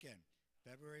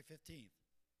February 15th,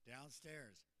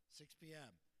 downstairs, 6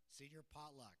 p.m., senior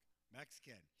potluck,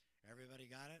 Mexican. Everybody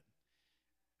got it?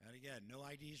 And again, no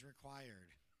IDs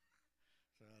required.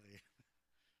 So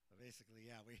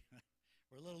basically, yeah, we're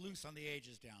a little loose on the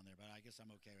ages down there, but I guess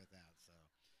I'm okay with that. So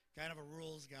kind of a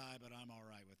rules guy, but I'm all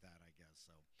right with that, I guess.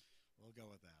 So we'll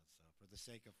go with that. So for the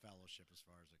sake of fellowship as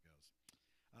far as it goes.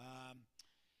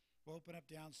 We'll open up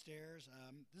downstairs.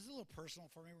 This is a little personal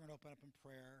for me. We're going to open up in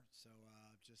prayer. So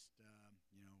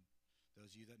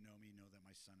those of you that know me know that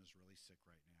my son is really sick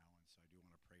right now, and so I do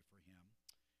want to pray for him.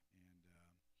 And,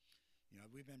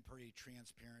 we've been pretty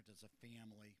transparent as a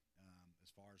family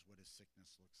as far as what his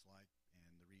sickness looks like.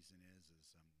 And the reason is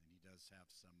and he does have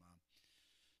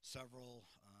several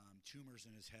tumors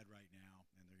in his head right now,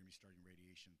 and they're going to be starting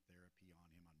radiation therapy on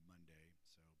him on Monday.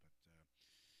 But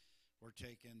we're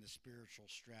taking the spiritual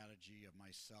strategy of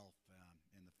myself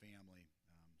and the family,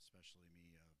 especially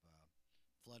me, of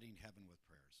flooding heaven with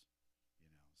prayers.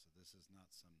 So this is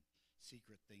not some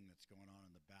secret thing that's going on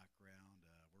in the background.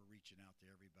 We're reaching out to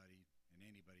everybody and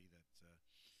anybody that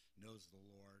knows the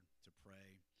Lord to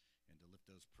pray and to lift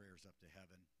those prayers up to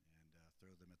heaven and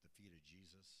throw them at the feet of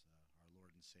Jesus, our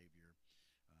Lord and Savior,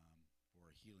 for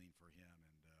healing for him.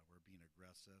 And we're being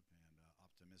aggressive and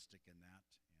optimistic in that.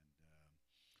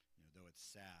 And, though it's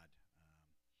sad,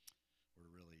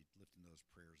 we're really lifting those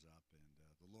prayers up.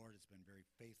 And the Lord has been very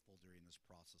faithful during this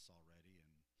process already.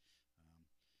 And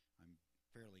I'm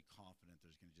fairly confident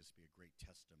there's going to just be a great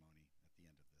testimony at the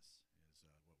end of this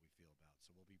is what we feel about.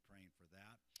 So we'll be praying for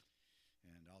that.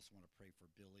 And I also want to pray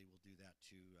for Billy. We'll do that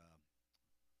too.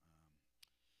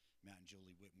 Matt and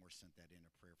Julie Whitmore sent that in,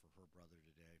 a prayer for her brother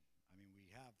today. I mean,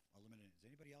 we have a limited. Does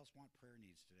anybody else want prayer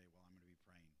needs today? Well, I'm going to be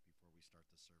praying before we start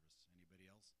the service. Anybody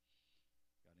else?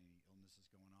 Got any illnesses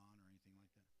going on or anything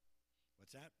like that?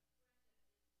 What's that?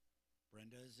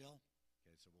 Brenda is ill?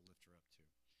 Okay, so we'll lift her up too.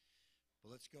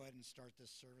 But let's go ahead and start this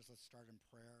service. Let's start in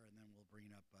prayer, and then we'll bring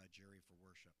up Jerry for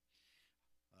worship.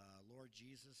 Lord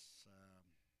Jesus,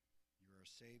 you're our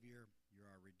Savior, you're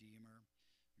our Redeemer,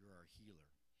 you're our healer.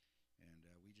 And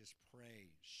we just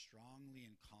pray strongly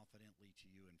and confidently to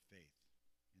you in faith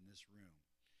in this room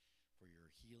for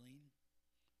your healing,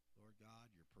 Lord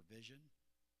God, your provision,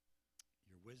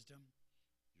 your wisdom,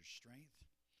 your strength.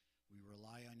 We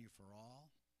rely on you for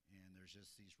all. And there's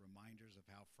just these reminders of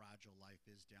how fragile life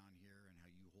is down here and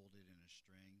how you hold it in a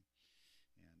string.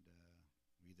 And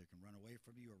we either can run away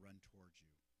from you or run towards you.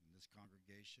 In this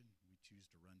congregation, we choose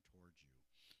to run towards you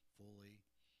fully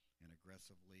and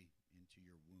aggressively into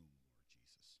your womb, Lord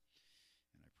Jesus.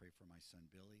 And I pray for my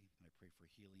son Billy. I pray for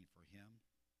healing for him.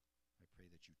 I pray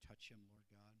that you touch him, Lord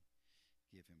God.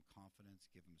 Give him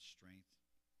confidence, give him strength.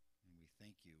 And we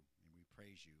thank you and we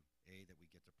praise you, A, that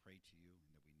we get to pray to you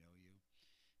and that we know you,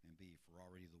 and B, for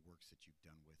already the works that you've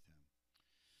done with him.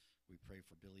 We pray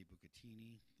for Billy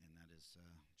Bucatini, and that is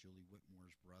Julie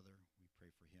Whitmore's brother. We pray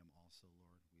for him also,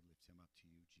 Lord. We lift him up to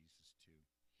you, Jesus, too.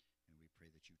 And we pray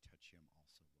that you touch him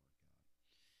also, Lord God.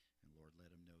 And, Lord,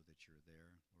 let him know that you're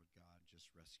there, Lord God.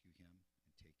 Just rescue him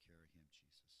and take care of him,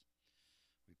 Jesus.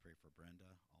 We pray for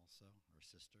Brenda also, our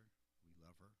sister. We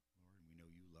love her, Lord, and we know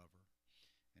you love her.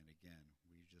 And again,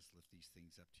 we just lift these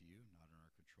things up to you, not in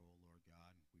our control, Lord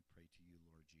God. We pray to you,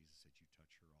 Lord Jesus, that you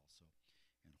touch her also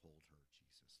and hold her,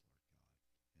 Jesus, Lord God,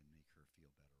 and make her feel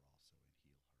better also and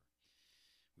heal her.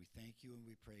 We thank you and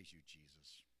we praise you,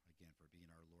 Jesus, again, for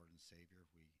being our Lord and Savior.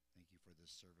 We thank you for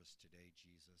this service today,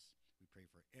 Jesus. We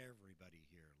pray for everybody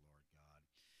here, Lord God,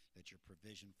 that your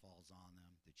provision falls on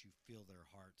them, that you fill their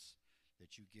hearts,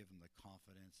 that you give them the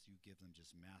confidence, you give them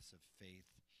just massive faith.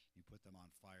 You put them on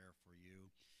fire for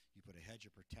you. You put a hedge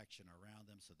of protection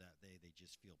around them so that they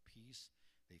just feel peace,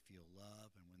 they feel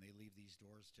love, and when they leave these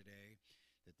doors today,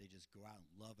 that they just go out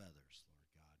and love others, Lord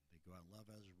God. They go out and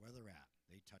love others where they're at.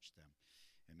 They touch them.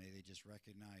 And may they just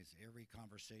recognize every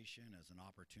conversation as an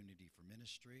opportunity for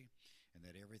ministry, and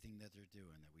that everything that they're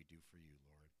doing, that we do for you,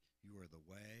 Lord. You are the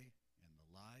way and the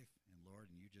life, and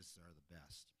Lord, and you just are the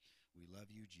best. We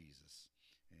love you, Jesus.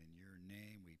 In your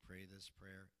name, we pray this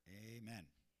prayer.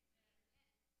 Amen.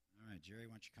 All right, Jerry,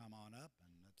 why don't you come on up,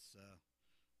 and let's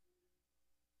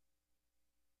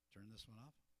turn this one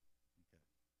off. Okay.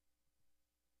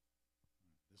 All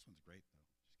right. This one's great, though.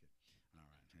 Just kidding. All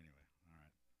right, anyway, all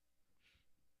right.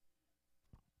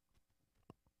 Good morning, Isaac.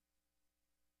 Good morning.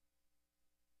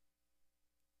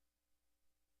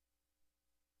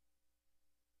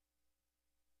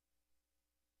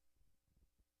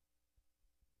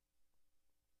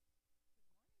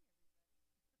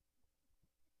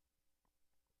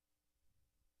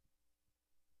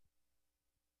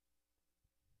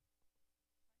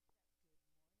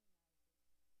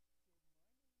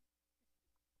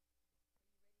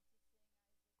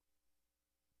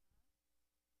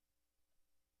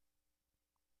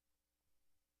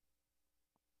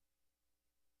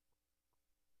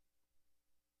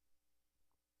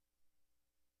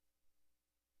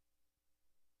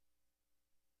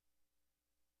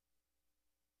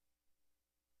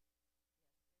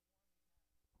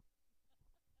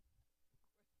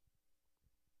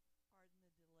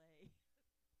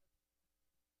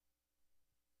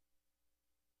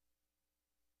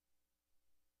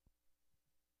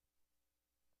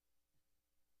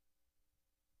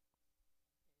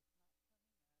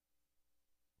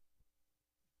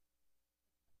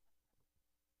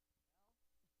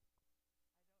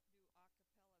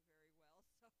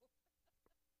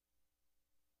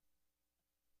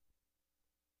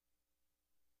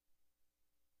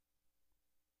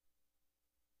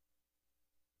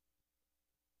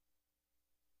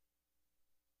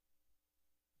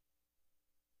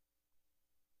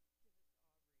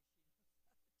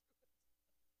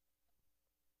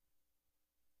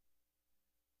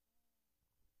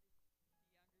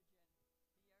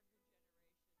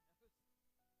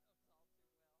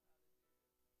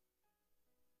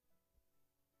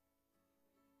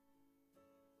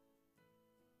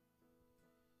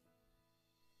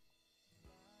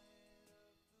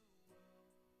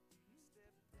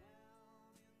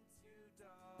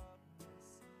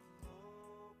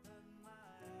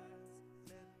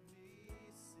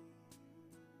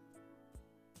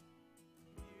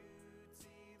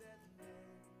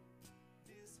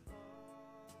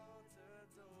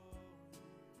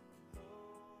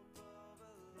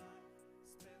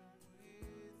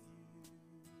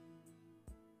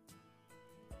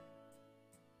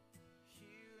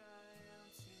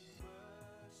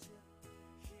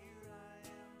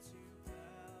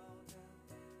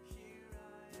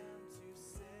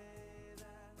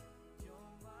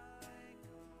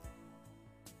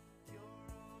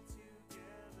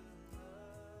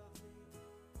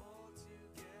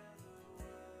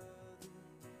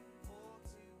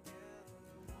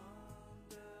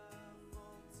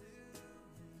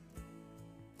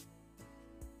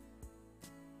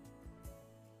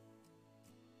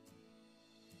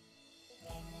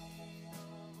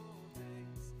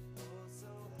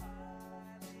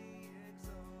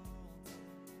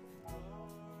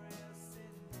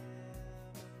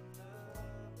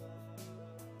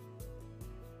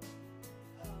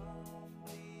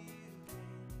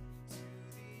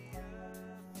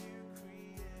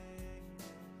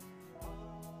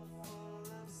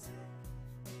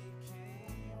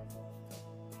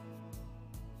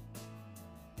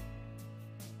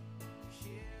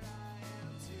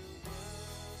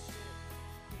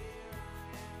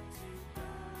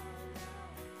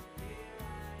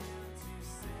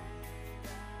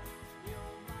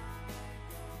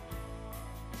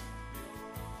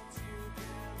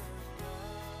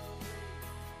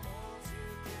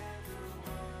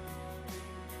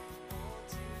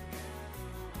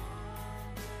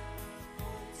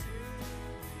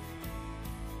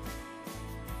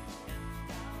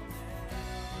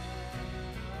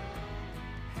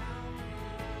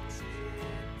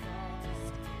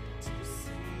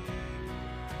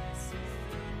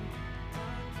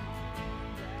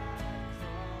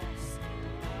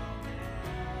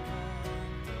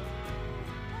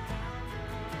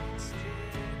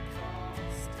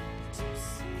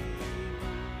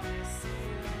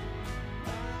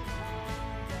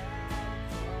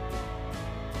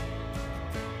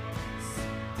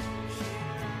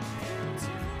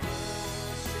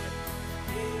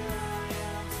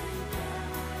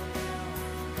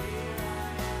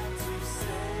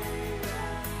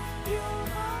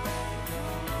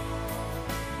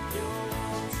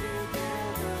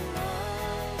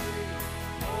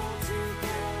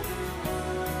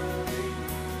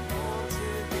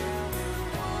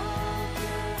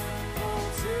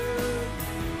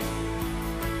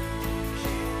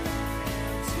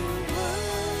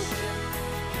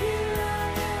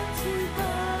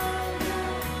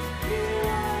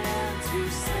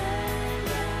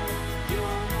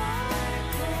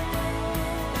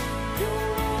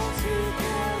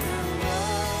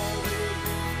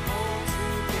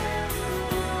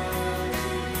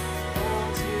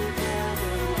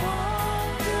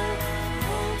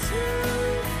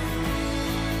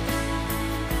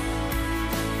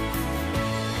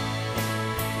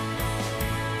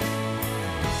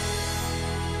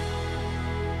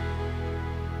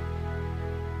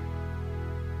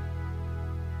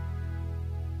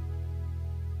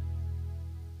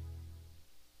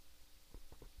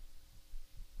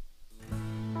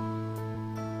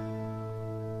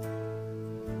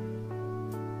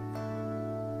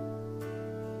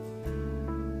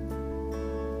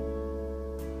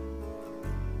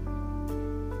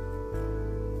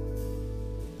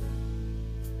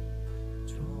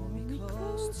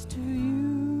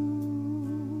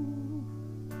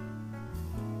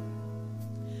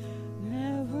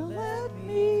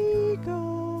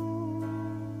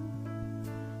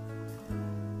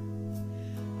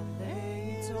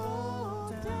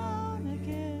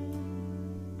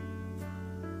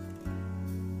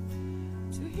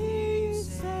 to hear you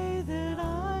say that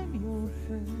I'm your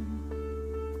friend.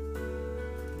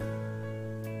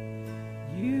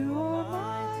 You are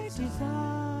my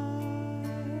desire.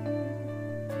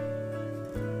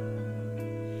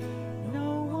 No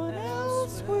one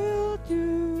else will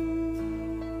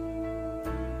do,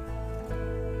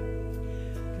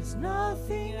 'cause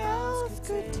nothing else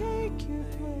could take your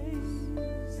place.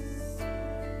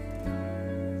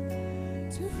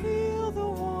 To feel the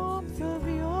warmth of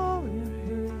your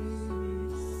embrace,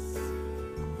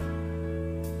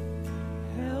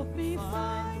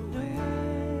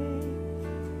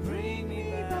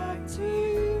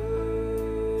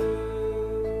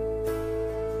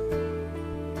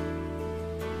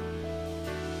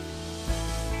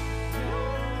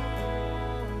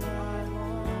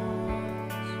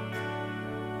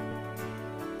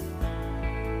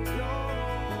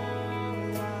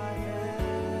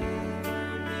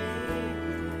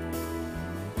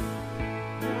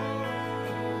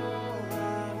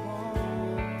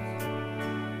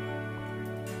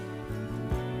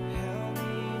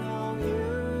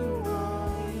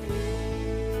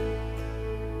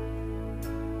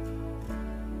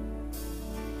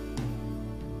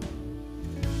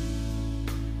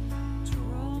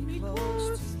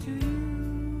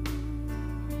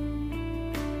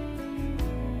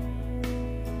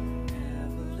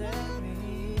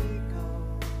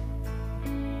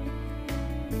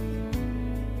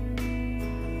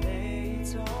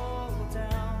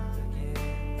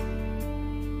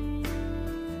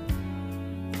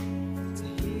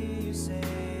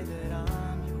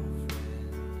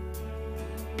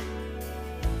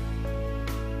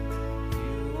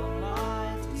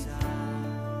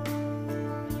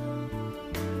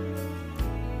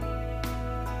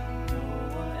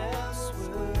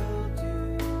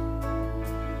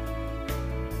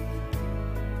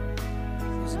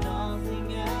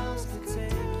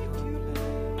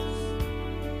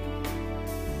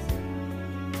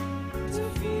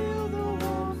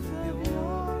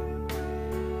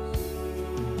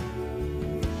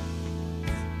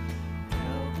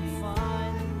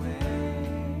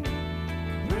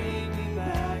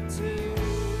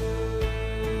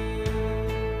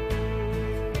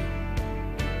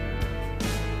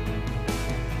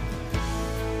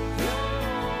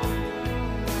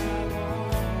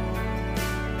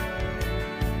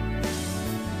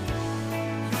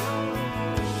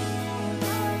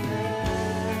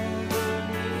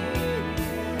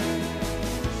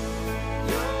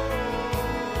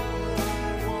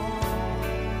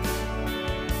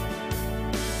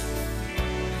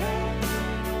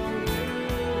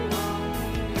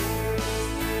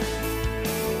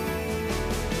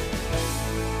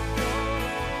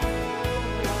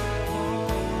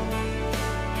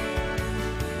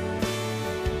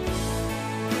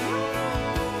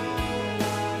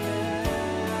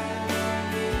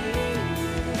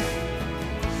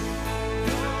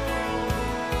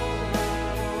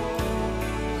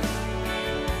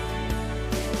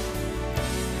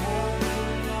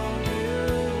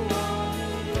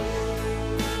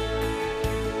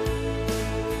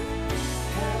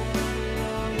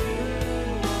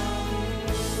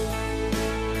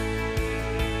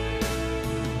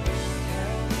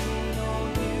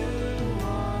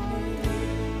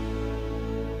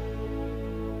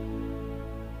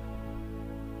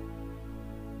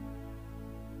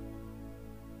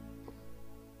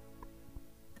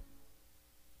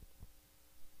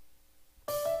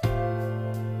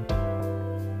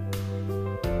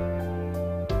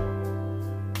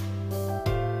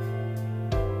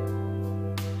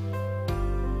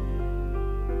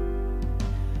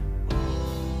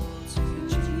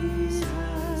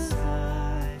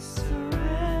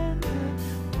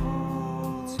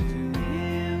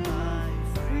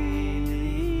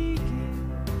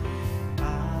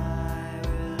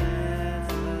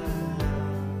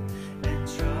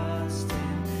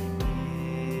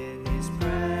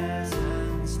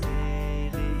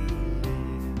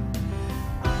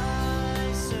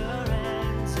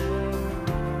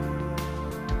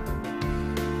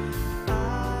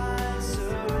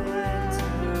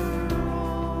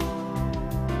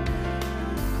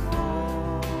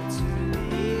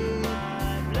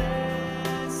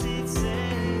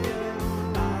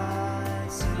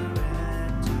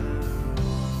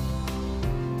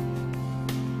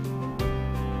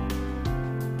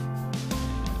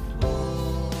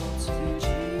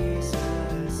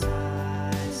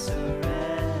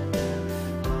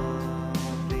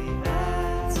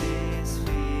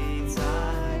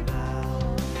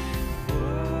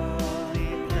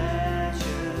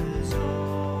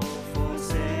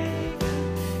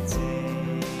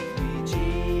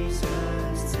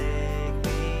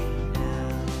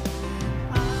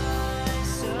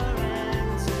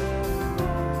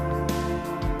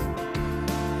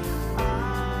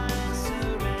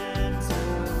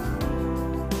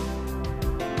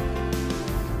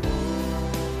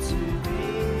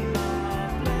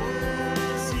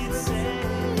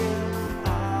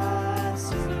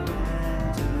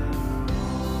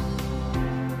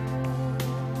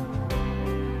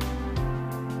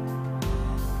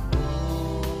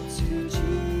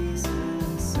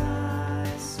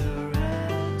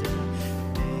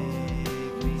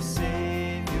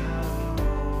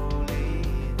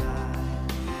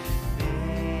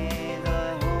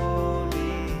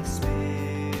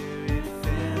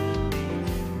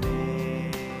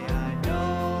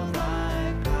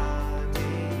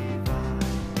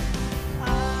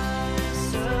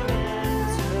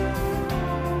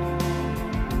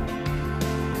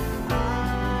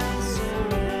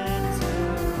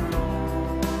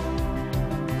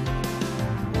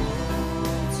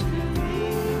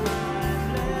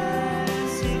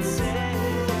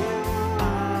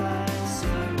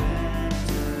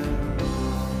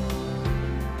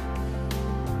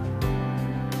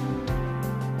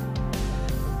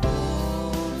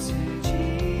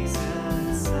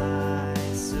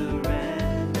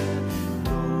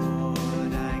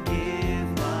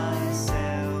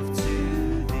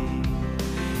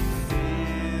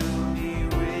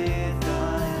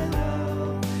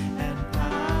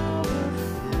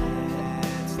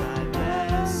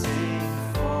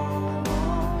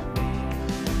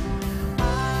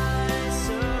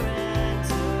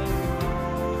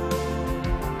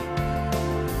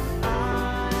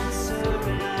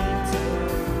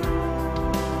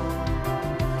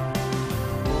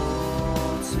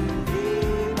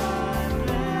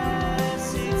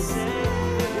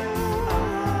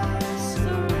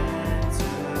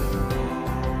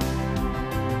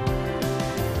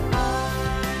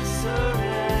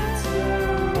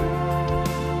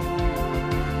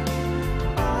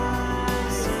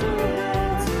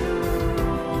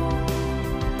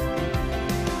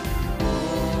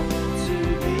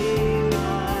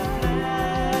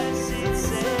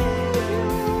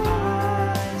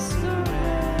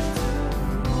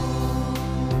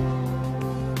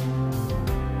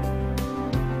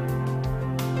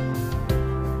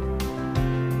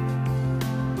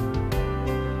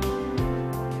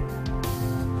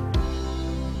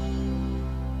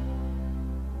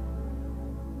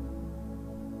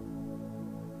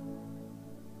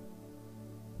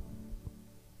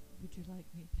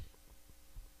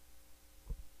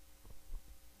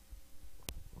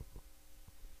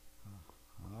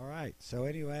 So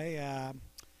anyway,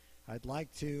 I'd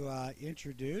like to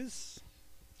introduce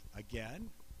again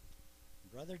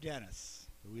Brother Dennis,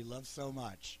 who we love so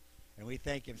much, and we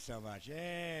thank him so much.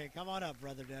 Hey, come on up,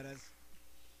 Brother Dennis.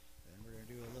 And we're going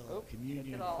to do a little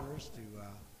communion first to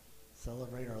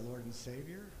celebrate our Lord and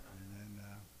Savior, and then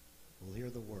we'll hear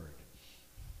the word.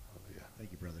 Oh, yeah.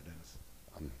 Thank you, Brother Dennis.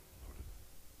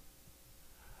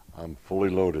 I'm fully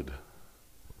loaded.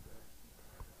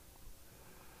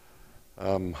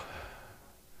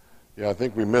 Yeah, I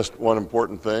think we missed one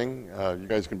important thing. You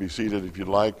guys can be seated if you'd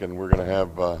like, and we're going to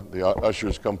have the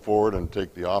ushers come forward and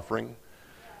take the offering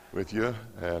with you.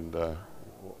 And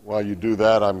while you do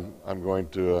that, I'm going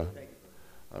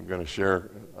to share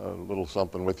a little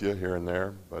something with you here and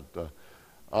there. But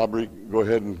Aubrey, go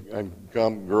ahead and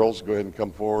come. Girls, go ahead and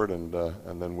come forward, and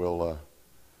then we'll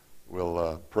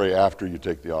pray after you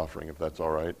take the offering, if that's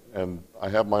all right. And I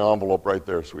have my envelope right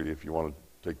there, sweetie, if you want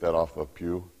to take that off the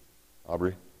pew.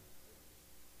 Aubrey?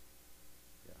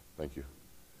 Yeah, thank you.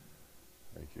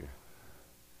 Thank you.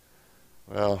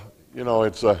 Well, you know,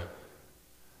 it's a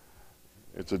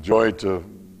joy to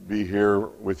be here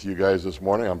with you guys this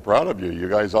morning. I'm proud of you. You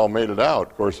guys all made it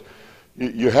out. Of course,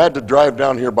 you had to drive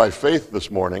down here by faith this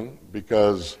morning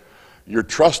because you're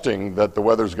trusting that the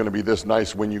weather's going to be this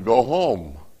nice when you go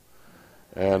home.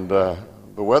 And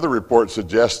the weather report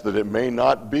suggests that it may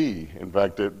not be. In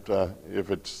fact,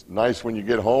 if it's nice when you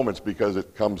get home, it's because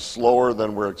it comes slower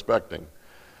than we're expecting.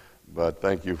 But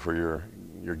thank you for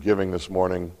your giving this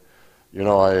morning. You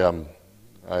know,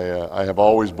 I have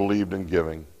always believed in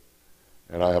giving,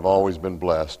 and I have always been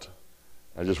blessed.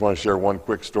 I just want to share one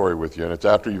quick story with you, and it's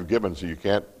after you've given, so you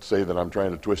can't say that I'm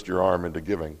trying to twist your arm into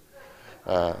giving.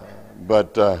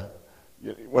 But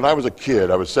when I was a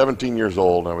kid, I was 17 years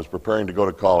old, and I was preparing to go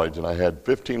to college, and I had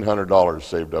 $1,500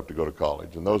 saved up to go to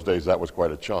college. In those days, that was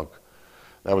quite a chunk.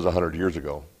 That was 100 years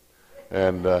ago.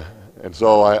 And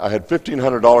so I had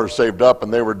 $1,500 saved up,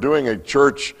 and they were doing a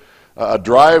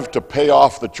drive to pay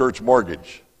off the church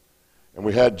mortgage. And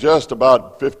we had just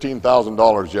about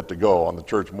 $15,000 yet to go on the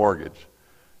church mortgage.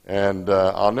 And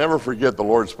I'll never forget, the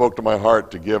Lord spoke to my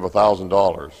heart to give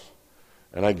 $1,000.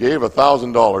 And I gave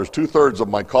 $1,000, 2/3 of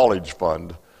my college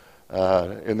fund,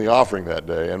 in the offering that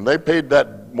day. And they paid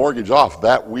that mortgage off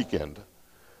that weekend.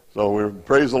 So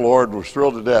praise the Lord, we're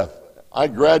thrilled to death. I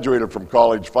graduated from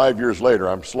college 5 years later.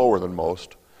 I'm slower than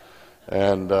most.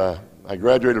 And I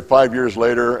graduated 5 years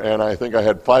later, and I think I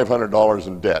had $500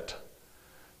 in debt.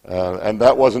 And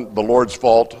that wasn't the Lord's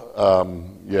fault.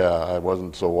 I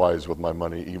wasn't so wise with my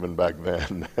money even back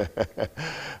then.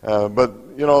 But,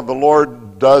 you know, the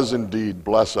Lord does indeed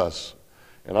bless us.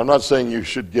 And I'm not saying you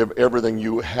should give everything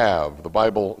you have. The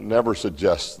Bible never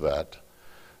suggests that.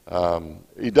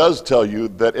 He does tell you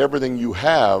that everything you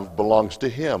have belongs to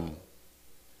Him.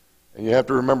 And you have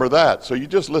to remember that. So you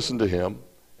just listen to Him,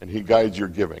 and He guides your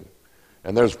giving.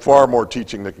 And there's far more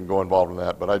teaching that can go involved in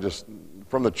that. But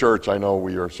from the church, I know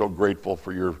we are so grateful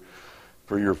for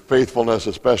your faithfulness,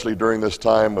 especially during this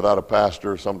time without a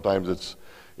pastor. Sometimes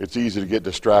it's easy to get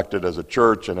distracted as a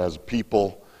church and as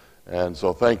people. And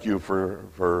so thank you for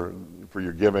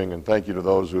your giving, and thank you to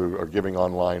those who are giving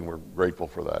online. We're grateful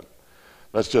for that.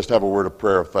 Let's just have a word of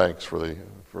prayer of thanks for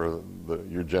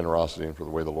your generosity and for the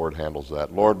way the Lord handles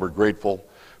that. Lord, we're grateful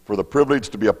for the privilege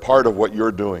to be a part of what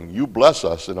you're doing. You bless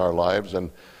us in our lives,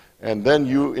 and then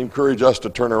you encourage us to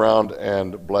turn around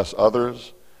and bless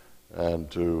others and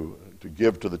to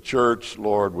give to the church,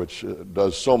 Lord, which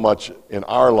does so much in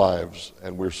our lives,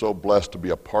 and we're so blessed to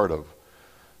be a part of.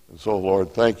 And so,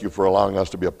 Lord, thank you for allowing us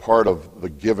to be a part of the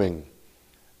giving.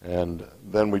 And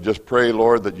then we just pray,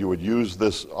 Lord, that you would use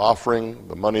this offering,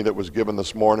 the money that was given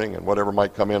this morning, and whatever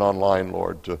might come in online,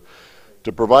 Lord,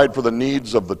 to provide for the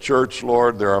needs of the church,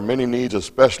 Lord. There are many needs,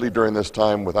 especially during this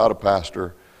time without a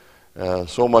pastor.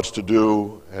 So much to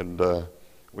do, and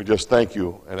we just thank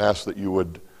you and ask that you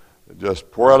would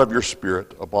just pour out of your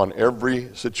Spirit upon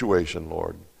every situation,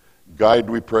 Lord.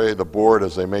 Guide, we pray, the board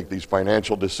as they make these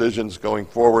financial decisions going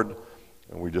forward,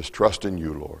 and we just trust in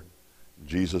you, Lord. In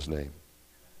Jesus' name,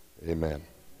 amen.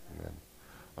 Amen.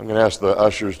 I'm going to ask the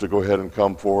ushers to go ahead and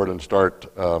come forward and start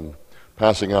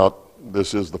passing out.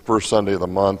 This is the first Sunday of the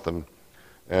month,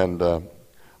 and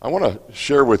I want to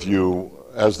share with you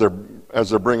as they're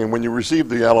bringing. When you receive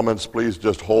the elements, please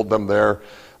just hold them there.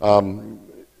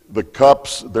 The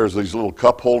cups, there's these little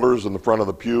cup holders in the front of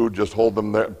the pew. Just hold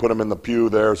them there, put them in the pew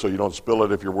there so you don't spill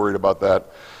it if you're worried about that.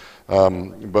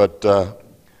 You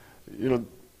know,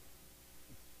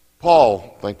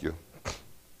 Paul, thank you.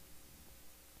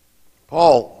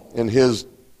 Paul, in his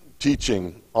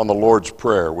teaching on the Lord's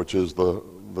Prayer, which is the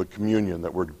communion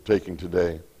that we're taking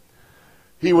today,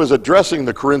 he was addressing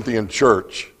the Corinthian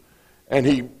church, and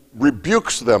he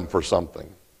rebukes them for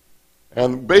something.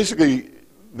 And basically,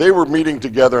 they were meeting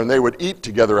together, and they would eat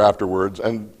together afterwards,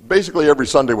 and basically every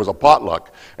Sunday was a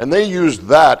potluck. And they used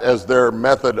that as their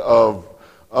method of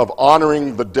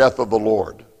honoring the death of the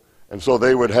Lord. And so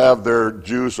they would have their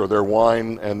juice or their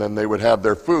wine, and then they would have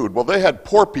their food. Well, they had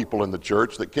poor people in the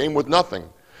church that came with nothing.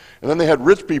 And then they had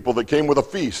rich people that came with a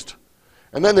feast.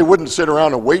 And then they wouldn't sit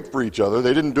around and wait for each other.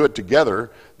 They didn't do it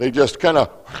together. They just kind of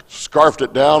scarfed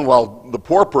it down while the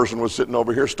poor person was sitting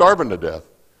over here starving to death.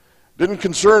 Didn't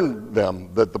concern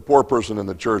them that the poor person in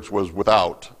the church was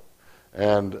without.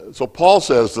 And so Paul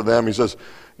says to them, he says,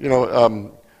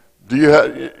 don't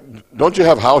you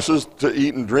have houses to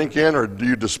eat and drink in, or do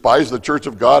you despise the church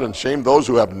of God and shame those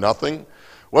who have nothing?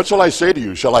 What shall I say to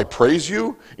you? Shall I praise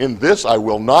you? In this I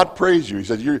will not praise you. He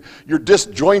said, you're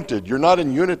disjointed. You're not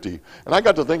in unity. And I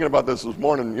got to thinking about this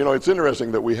morning. It's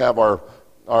interesting that we have our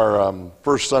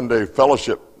first Sunday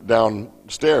fellowship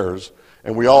downstairs,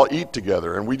 and we all eat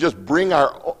together, and we just bring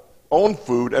our own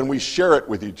food and we share it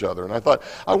with each other. And I thought,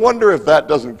 I wonder if that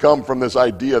doesn't come from this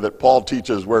idea that Paul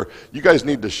teaches, where you guys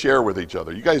need to share with each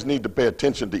other. You guys need to pay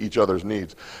attention to each other's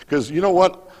needs. Because you know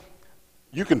what?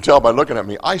 You can tell by looking at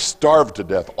me, I starved to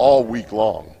death all week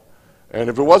long. And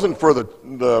if it wasn't for the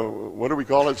what do we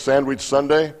call it, Sandwich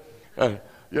Sunday,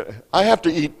 I have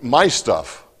to eat my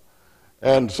stuff.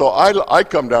 And so I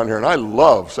come down here and I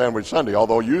love Sandwich Sunday,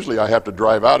 although usually I have to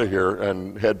drive out of here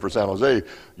and head for San Jose.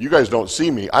 You guys don't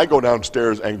see me. I go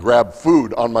downstairs and grab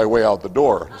food on my way out the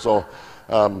door. So,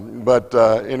 but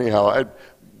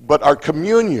our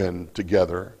communion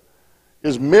together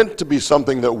is meant to be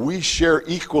something that we share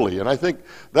equally. And I think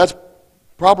that's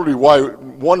probably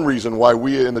one reason why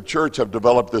we in the church have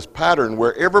developed this pattern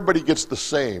where everybody gets the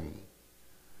same.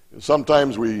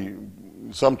 Sometimes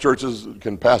some churches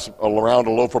can pass around a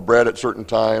loaf of bread at certain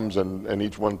times, and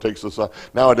each one takes this.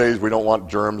 Nowadays, we don't want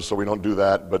germs, so we don't do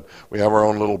that, but we have our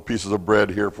own little pieces of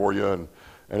bread here for you and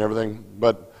everything.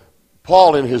 But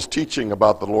Paul, in his teaching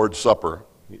about the Lord's Supper,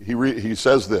 he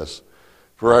says this,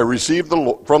 "For I received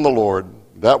from the Lord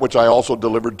that which I also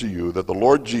delivered to you, that the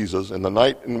Lord Jesus, in the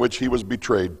night in which he was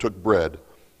betrayed, took bread.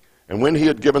 And when he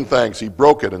had given thanks, he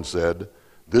broke it and said,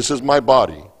 'This is my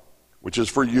body, which is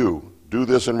for you. Do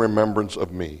this in remembrance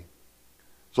of me.'"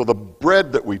 So the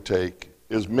bread that we take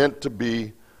is meant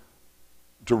to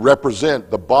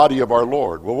represent the body of our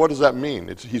Lord. Well, what does that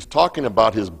mean? He's talking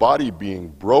about his body being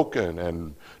broken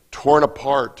and torn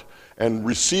apart and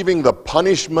receiving the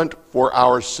punishment for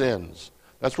our sins.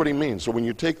 That's what he means. So when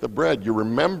you take the bread, you're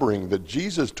remembering that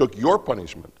Jesus took your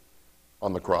punishment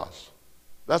on the cross.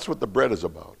 That's what the bread is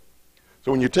about.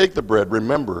 So when you take the bread,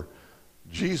 remember,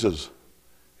 Jesus,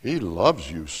 he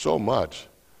loves you so much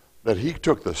that he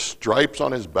took the stripes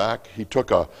on his back. He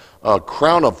took a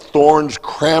crown of thorns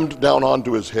crammed down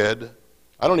onto his head.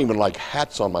 I don't even like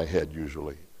hats on my head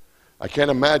usually. I can't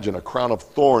imagine a crown of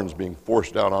thorns being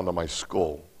forced down onto my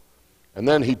skull. And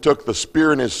then he took the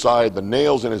spear in his side, the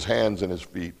nails in his hands and his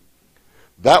feet.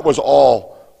 That was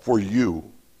all for you.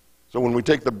 So when we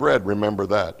take the bread, remember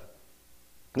that.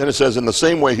 Then it says, in the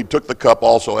same way he took the cup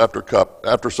also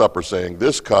after supper, saying,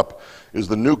 "This cup is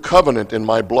the new covenant in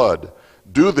my blood.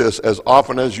 Do this as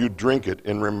often as you drink it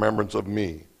in remembrance of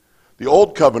me." The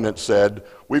old covenant said,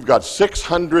 we've got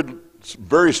 600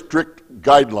 very strict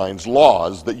guidelines,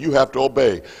 laws that you have to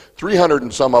obey. 300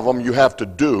 and some of them you have to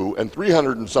do, and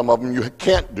 300 and some of them you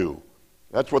can't do.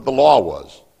 That's what the law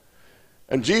was.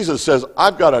 And Jesus says,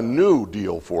 I've got a new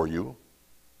deal for you.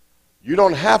 You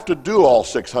don't have to do all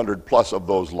 600 plus of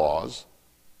those laws.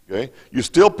 Okay? You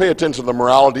still pay attention to the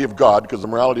morality of God, because the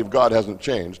morality of God hasn't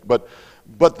changed. But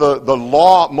the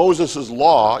law, Moses'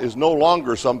 law, is no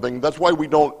longer something. That's why we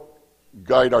don't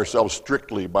guide ourselves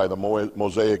strictly by the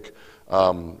Mosaic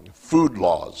food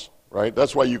laws, right?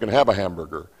 That's why you can have a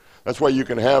hamburger. That's why you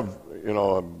can have,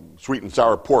 sweet and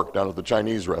sour pork down at the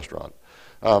Chinese restaurant.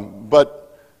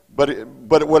 But what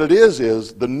it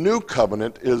is the new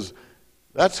covenant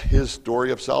that's his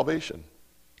story of salvation.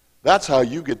 That's how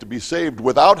you get to be saved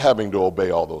without having to obey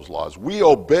all those laws. We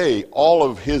obey all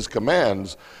of his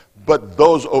commands, but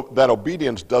that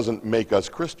obedience doesn't make us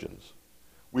Christians.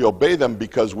 We obey them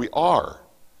because we are.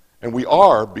 And we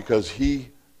are because he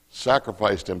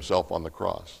sacrificed himself on the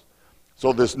cross.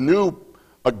 So this new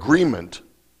agreement,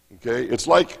 okay, it's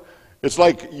like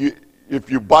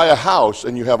if you buy a house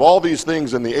and you have all these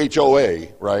things in the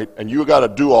HOA, right, and you got to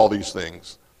do all these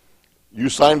things. You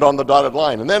signed on the dotted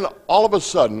line. And then all of a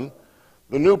sudden,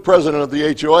 the new president of the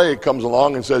HOA comes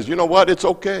along and says, you know what, it's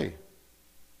okay.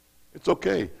 It's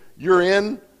okay. You're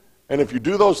in, and if you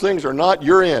do those things or not,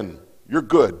 you're in. You're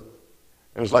good.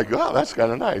 And it's like, oh, that's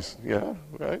kind of nice. Yeah,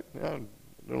 right? Yeah,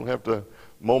 I don't have to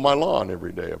mow my lawn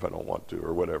every day if I don't want to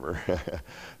or whatever.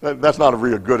 That's not a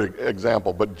real good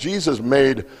example. But Jesus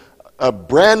made a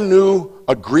brand new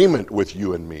agreement with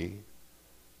you and me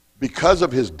because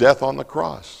of his death on the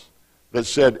cross that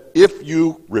said, if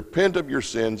you repent of your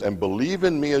sins and believe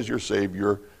in me as your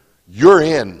Savior, you're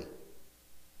in.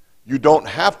 You don't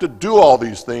have to do all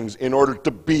these things in order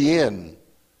to be in.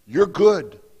 You're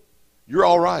good. You're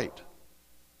all right.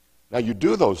 Now, you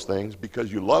do those things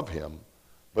because you love him,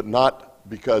 but not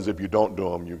because if you don't do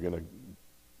them,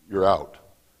 you're out.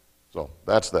 So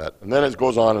that's that. And then it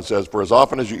goes on and says, for as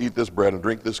often as you eat this bread and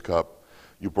drink this cup,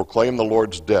 you proclaim the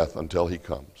Lord's death until he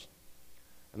comes.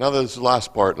 And now this is the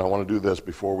last part, and I want to do this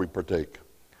before we partake. It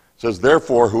says,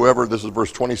 therefore, whoever, this is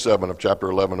verse 27 of chapter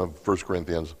 11 of 1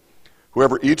 Corinthians,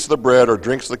 whoever eats the bread or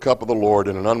drinks the cup of the Lord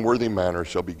in an unworthy manner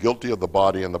shall be guilty of the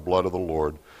body and the blood of the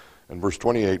Lord. And verse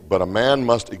 28, but a man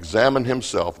must examine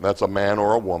himself. And that's a man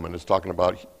or a woman. It's talking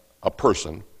about a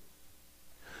person.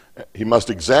 He must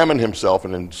examine himself,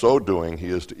 and in so doing, he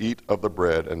is to eat of the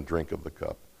bread and drink of the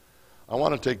cup. I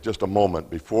want to take just a moment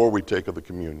before we take of the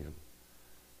communion.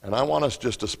 And I want us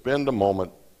just to spend a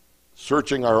moment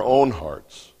searching our own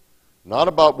hearts, not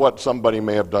about what somebody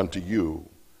may have done to you,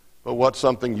 but what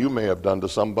something you may have done to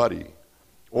somebody,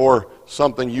 or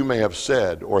something you may have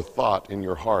said or thought in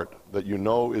your heart that you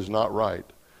know is not right.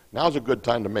 Now's a good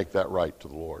time to make that right to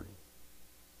the Lord.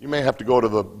 You may have to go to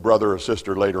the brother or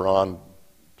sister later on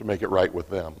to make it right with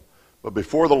them. But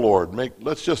before the Lord,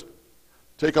 let's just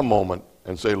take a moment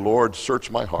and say, Lord,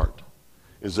 search my heart.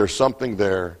 Is there something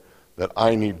there that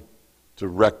I need to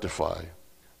rectify,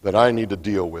 that I need to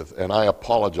deal with? And I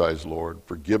apologize, Lord.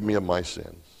 Forgive me of my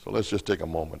sins. So let's just take a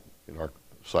moment in our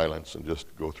silence and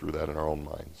just go through that in our own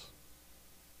minds.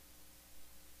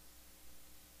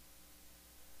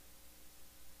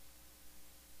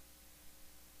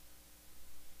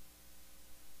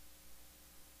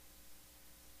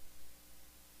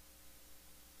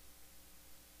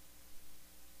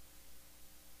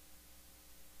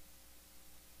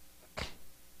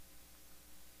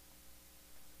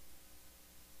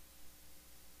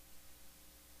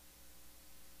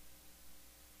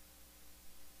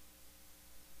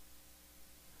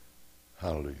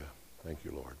 Hallelujah. Thank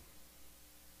you, Lord.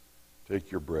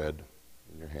 Take your bread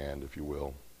in your hand, if you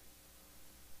will.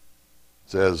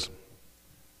 It says,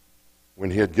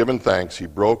 when he had given thanks, he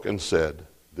broke and said,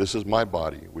 this is my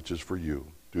body, which is for you.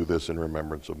 Do this in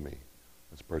remembrance of me.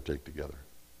 Let's partake together.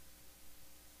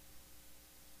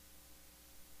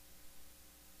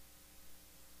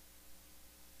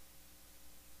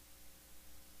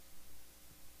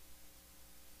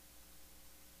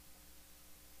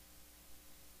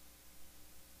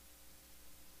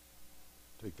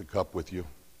 Take the cup with you.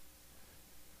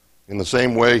 In the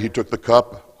same way, he took the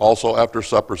cup also after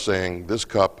supper, saying, this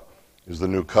cup is the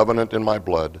new covenant in my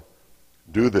blood.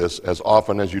 Do this as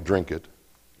often as you drink it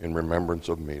in remembrance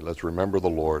of me. Let's remember the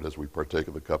Lord as we partake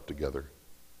of the cup together.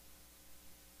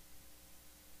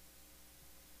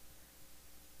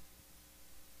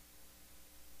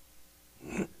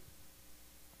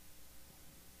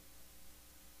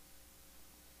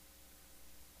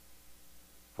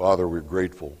 Father, we're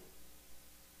grateful.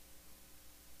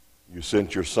 You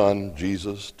sent your Son,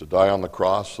 Jesus, to die on the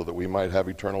cross so that we might have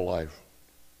eternal life.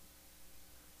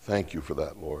 Thank you for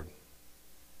that, Lord.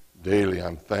 Daily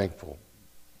I'm thankful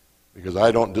because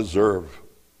I don't deserve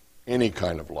any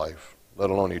kind of life,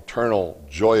 let alone eternal,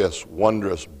 joyous,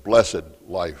 wondrous, blessed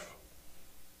life,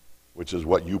 which is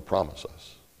what you promise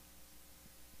us.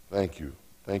 Thank you.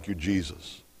 Thank you,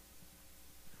 Jesus,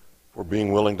 for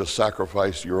being willing to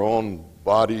sacrifice your own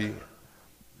body,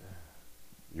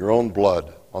 your own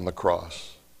blood on the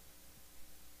cross.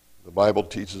 The Bible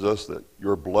teaches us that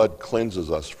your blood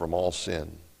cleanses us from all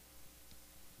sin.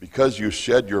 Because you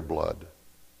shed your blood,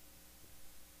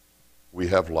 we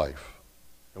have life,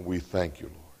 and we thank you,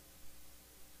 Lord.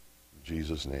 In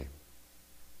Jesus' name,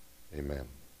 amen.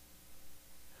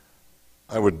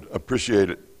 I would appreciate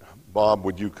it. Bob,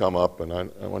 would you come up? And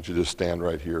I want you to stand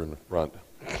right here in the front.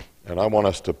 And I want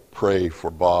us to pray for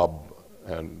Bob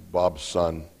and Bob's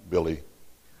son, Billy.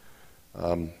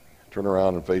 Turn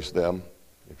around and face them,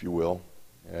 if you will.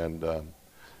 And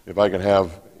if I can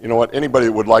have, you know what, anybody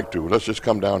that would like to, let's just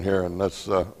come down here and let's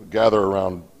gather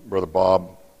around Brother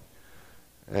Bob.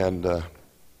 And I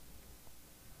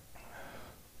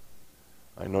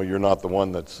know you're not the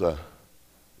one that's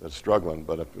struggling,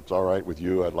 but if it's all right with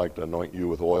you, I'd like to anoint you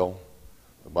with oil.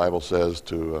 The Bible says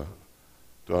to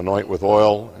anoint with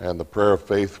oil, and the prayer of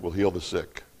faith will heal the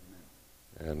sick.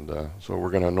 And so we're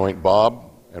going to anoint Bob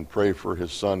and pray for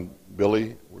his son,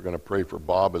 Billy. We're going to pray for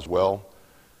Bob as well.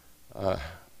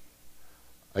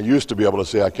 I used to be able to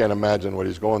say I can't imagine what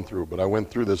he's going through, but I went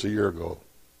through this a year ago.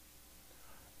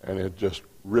 And it just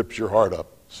rips your heart up,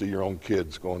 see your own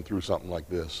kids going through something like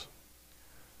this.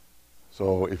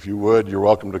 So if you would, you're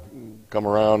welcome to come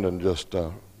around and just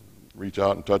reach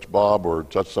out and touch Bob or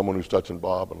touch someone who's touching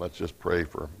Bob, and let's just pray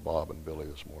for Bob and Billy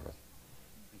this morning.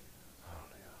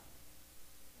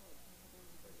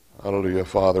 Hallelujah,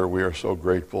 Father, we are so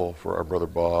grateful for our brother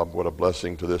Bob. What a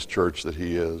blessing to this church that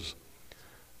he is.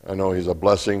 I know he's a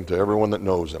blessing to everyone that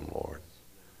knows him, Lord.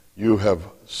 You have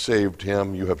saved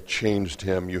him. You have changed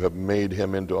him. You have made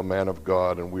him into a man of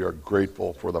God, and we are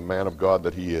grateful for the man of God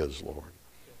that he is, Lord.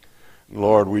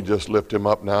 Lord, we just lift him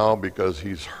up now because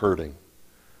he's hurting.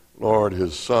 Lord,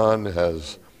 his son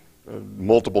has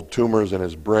multiple tumors in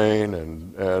his brain,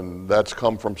 and that's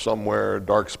come from somewhere,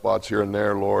 dark spots here and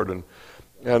there, Lord.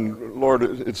 And Lord,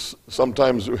 it's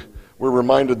sometimes we're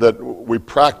reminded that we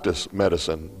practice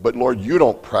medicine, but Lord, you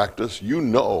don't practice, you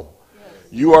know.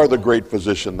 You are the great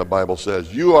physician, the Bible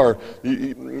says. You are,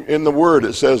 in the Word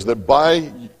it says that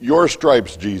by your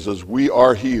stripes, Jesus, we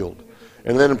are healed.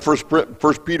 And then in 1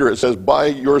 Peter it says, by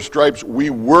your stripes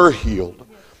we were healed.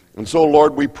 And so,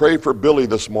 Lord, we pray for Billy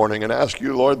this morning and ask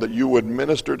you, Lord, that you would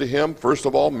minister to him. First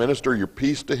of all, minister your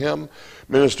peace to him.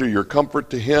 Minister your comfort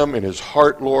to him in his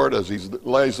heart, Lord, as he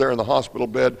lays there in the hospital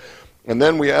bed. And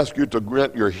then we ask you to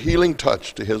grant your healing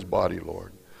touch to his body,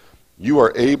 Lord. You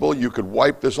are able. You could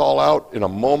wipe this all out in a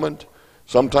moment.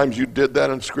 Sometimes you did that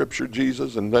in Scripture,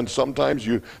 Jesus, and then sometimes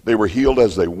they were healed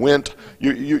as they went.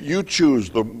 You choose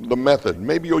the method.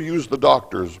 Maybe you'll use the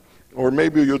doctors, or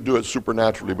maybe you'll do it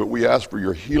supernaturally, but we ask for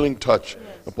your healing touch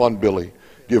upon Billy.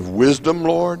 Give wisdom,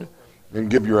 Lord, and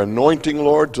give your anointing,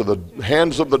 Lord, to the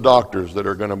hands of the doctors that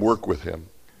are going to work with him.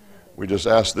 We just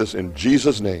ask this in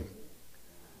Jesus' name.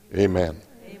 Amen.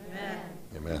 Amen.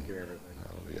 Amen.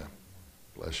 Hallelujah.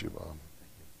 Bless you, Bob.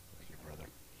 Thank you, brother.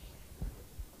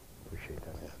 Appreciate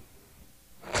that, man.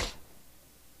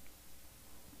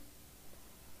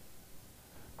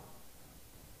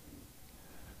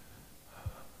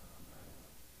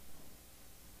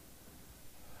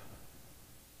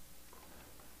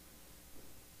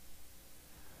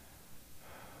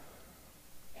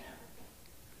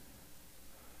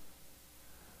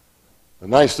 The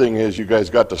nice thing is you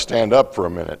guys got to stand up for a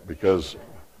minute because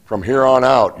from here on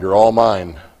out, you're all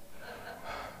mine.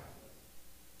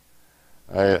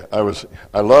 I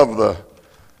love the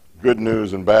good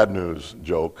news and bad news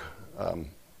joke.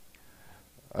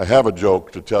 I have a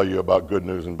joke to tell you about good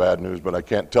news and bad news, but I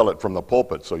can't tell it from the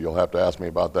pulpit, so you'll have to ask me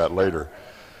about that later.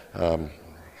 But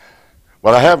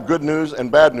I have good news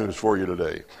and bad news for you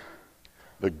today.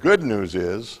 The good news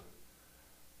is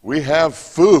we have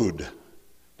food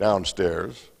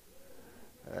downstairs.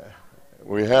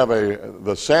 We have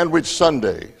the Sandwich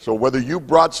Sunday. So whether you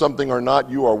brought something or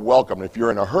not, you are welcome. If you're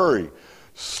in a hurry,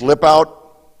 slip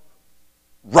out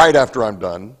right after I'm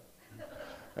done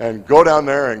and go down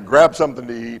there and grab something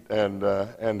to eat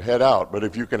and head out. But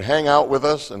if you can hang out with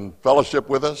us and fellowship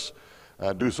with us,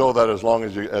 do so that as long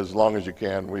as you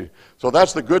can. So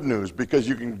that's the good news, because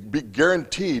you can be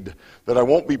guaranteed that I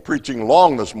won't be preaching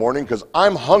long this morning because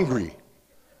I'm hungry.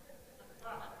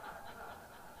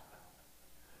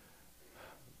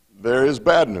 There is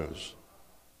bad news.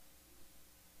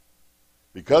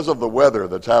 Because of the weather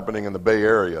that's happening in the Bay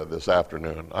Area this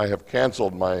afternoon, I have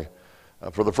canceled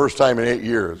for the first time in 8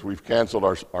 years, we've canceled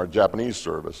our Japanese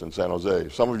service in San Jose.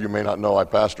 Some of you may not know I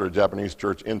pastor a Japanese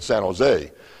church in San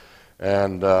Jose,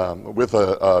 and with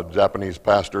a Japanese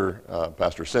pastor,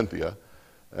 Pastor Cynthia.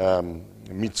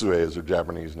 Mitsue is her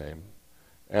Japanese name.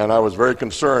 And I was very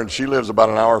concerned. She lives about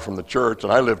an hour from the church,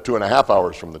 and I live 2.5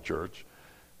 hours from the church.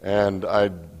 And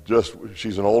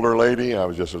she's an older lady, and I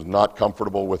was not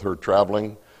comfortable with her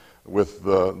traveling.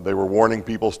 They were warning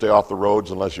people, stay off the roads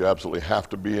unless you absolutely have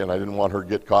to be, and I didn't want her to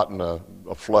get caught in a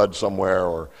flood somewhere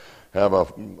or have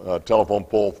a telephone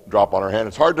pole drop on her hand.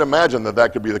 It's hard to imagine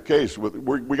that could be the case.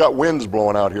 We got winds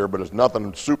blowing out here, but it's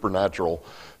nothing supernatural,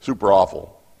 super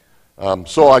awful.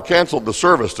 So I canceled the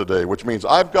service today, which means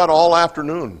I've got all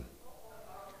afternoon.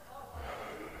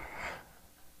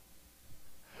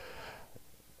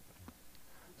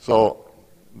 So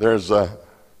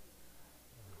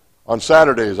on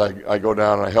Saturdays I go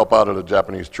down and I help out at a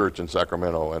Japanese church in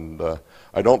Sacramento, and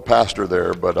I don't pastor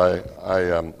there, but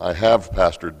I have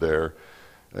pastored there.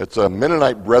 It's a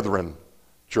Mennonite Brethren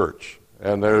church,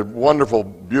 and they're wonderful,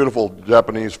 beautiful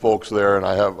Japanese folks there. And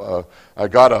I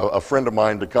got a friend of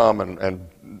mine to come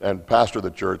and pastor the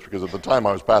church, because at the time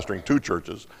I was pastoring 2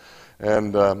 churches.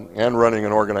 and running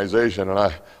an organization. And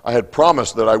I had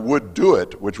promised that I would do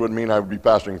it, which would mean I would be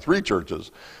pastoring 3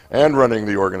 churches and running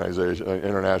the organization,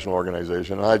 international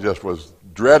organization. And I just was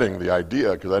dreading the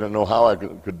idea because I didn't know how I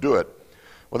could do it.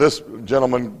 Well, this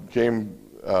gentleman came,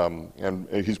 and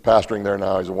he's pastoring there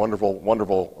now. He's a wonderful,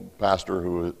 wonderful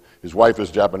pastor his wife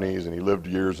is Japanese, and he lived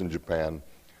years in Japan.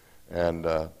 And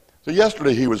so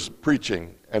yesterday he was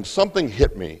preaching, and something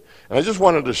hit me. And I just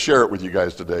wanted to share it with you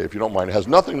guys today, if you don't mind. It has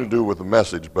nothing to do with the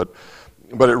message, but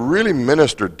it really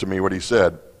ministered to me what he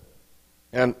said.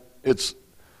 And it's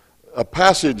a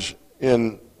passage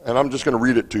and I'm just going to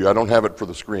read it to you. I don't have it for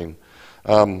the screen.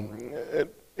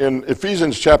 In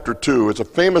Ephesians chapter 2, it's a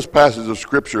famous passage of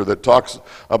Scripture that talks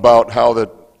about how that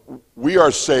we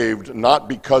are saved not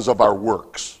because of our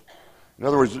works. In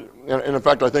other words, and in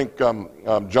fact, I think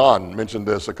John mentioned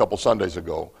this a couple Sundays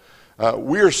ago.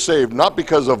 We are saved not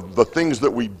because of the things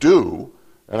that we do,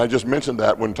 and I just mentioned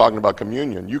that when talking about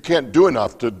communion. You can't do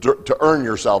enough to earn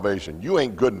your salvation. You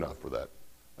ain't good enough for that.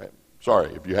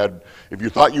 Sorry, if you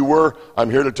thought you were, I'm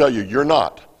here to tell you, you're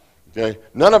not. Okay?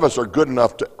 None of us are good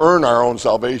enough to earn our own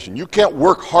salvation. You can't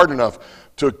work hard enough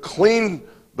to clean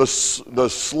the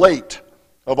slate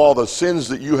of all the sins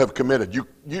that you have committed.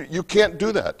 You can't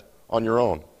do that on your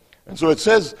own. And so it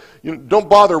says, don't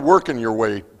bother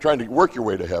trying to work your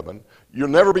way to heaven. You'll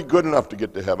never be good enough to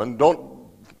get to heaven. Don't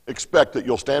expect that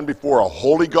you'll stand before a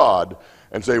holy God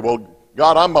and say, well,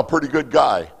 God, I'm a pretty good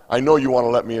guy. I know you want to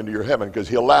let me into your heaven, because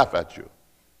he'll laugh at you.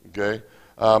 Okay?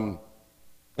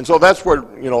 And so that's what,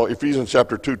 Ephesians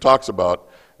chapter 2 talks about.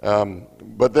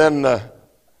 But then,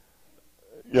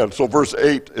 so verse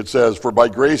 8, it says, for by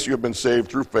grace you have been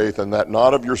saved through faith, and that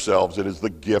not of yourselves, it is the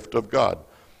gift of God.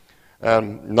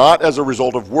 And not as a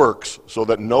result of works, so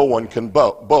that no one can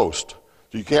boast.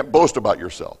 So you can't boast about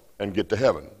yourself and get to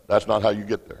heaven. That's not how you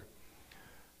get there.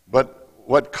 But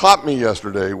what caught me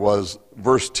yesterday was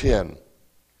verse 10.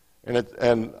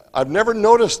 And I've never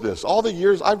noticed this. All the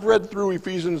years I've read through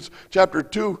Ephesians chapter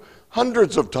 2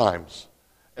 hundreds of times.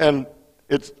 And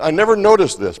I never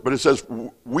noticed this, but it says,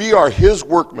 we are his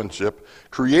workmanship,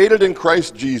 created in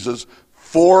Christ Jesus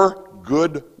for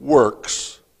good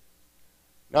works.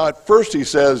 Now at first he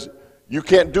says, you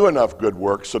can't do enough good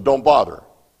works, so don't bother.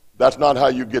 That's not how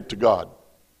you get to God.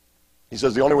 He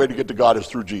says the only way to get to God is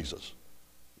through Jesus.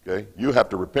 Okay? You have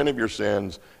to repent of your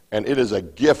sins, and it is a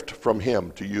gift from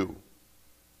him to you.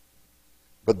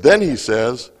 But then he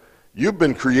says, you've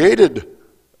been created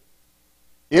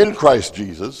in Christ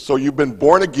Jesus, so you've been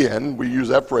born again. We use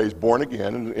that phrase, born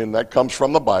again, and that comes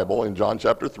from the Bible in John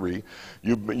chapter 3.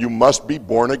 You must be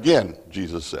born again,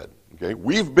 Jesus said. Okay?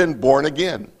 We've been born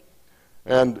again.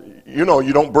 And you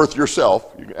don't birth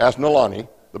yourself. You can ask Nalani.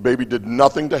 The baby did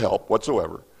nothing to help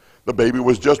whatsoever. The baby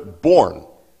was just born,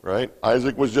 right?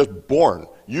 Isaac was just born.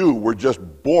 You were just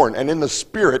born. And in the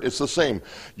Spirit, it's the same.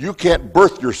 You can't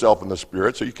birth yourself in the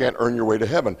Spirit, so you can't earn your way to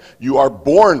heaven. You are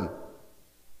born.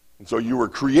 And so you were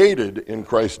created in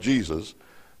Christ Jesus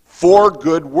for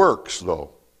good works,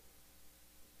 though,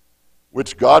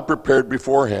 which God prepared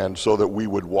beforehand so that we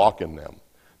would walk in them.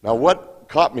 Now, what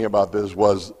caught me about this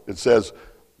was, it says,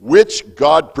 which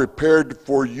God prepared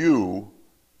for you.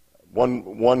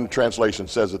 One translation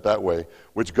says it that way,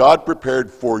 which God prepared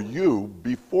for you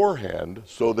beforehand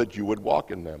so that you would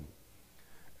walk in them.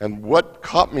 And what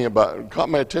caught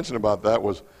my attention about that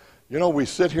was, we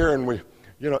sit here and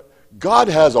God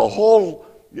has a whole,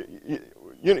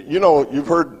 you've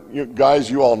heard, guys,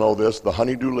 you all know this, the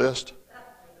honey-do list,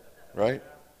 right?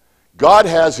 God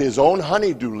has his own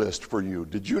honey-do list for you.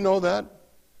 Did you know that?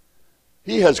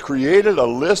 He has created a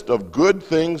list of good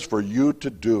things for you to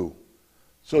do.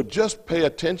 So just pay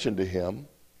attention to him,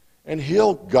 and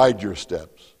he'll guide your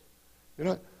steps.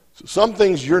 Some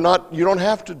things you don't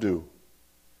have to do.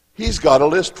 He's got a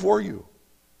list for you.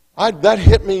 That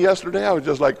hit me yesterday. I was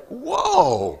just like,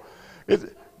 whoa.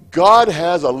 God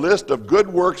has a list of good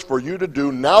works for you to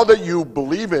do now that you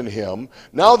believe in him,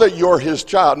 now that you're his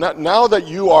child, now that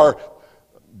you are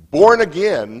born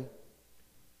again.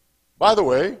 By the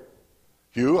way,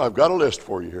 Hugh, I've got a list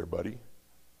for you here, buddy.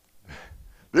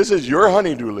 This is your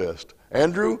honey-do list.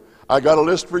 Andrew, I got a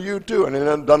list for you too, and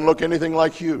it doesn't look anything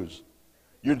like Hugh's.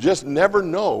 You just never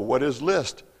know what his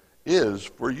list is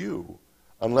for you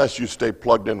unless you stay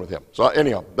plugged in with him. So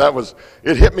anyhow,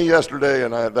 it hit me yesterday,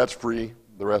 and that's free.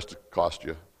 The rest cost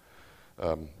you.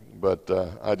 But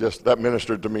that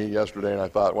ministered to me yesterday, and I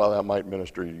thought, well, that might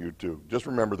minister to you too. Just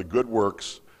remember, the good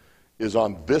works is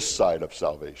on this side of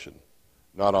salvation,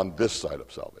 not on this side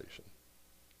of salvation.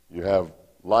 You have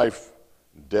life,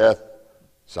 death,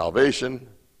 salvation,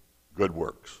 good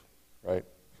works, right?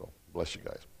 So bless you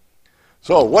guys.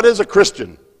 So what is a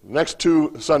Christian? Next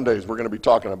 2 Sundays, we're going to be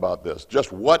talking about this.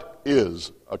 Just what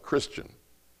is a Christian?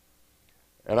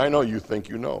 And I know you think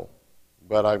you know,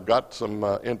 but I've got some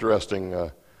interesting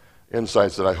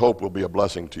insights that I hope will be a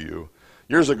blessing to you.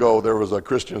 Years ago, there was a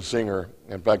Christian singer.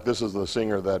 In fact, this is the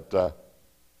singer that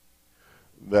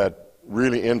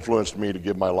really influenced me to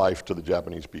give my life to the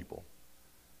Japanese people.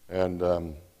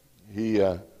 And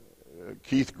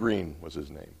Keith Green was his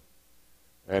name.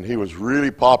 And he was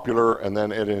really popular, and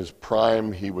then in his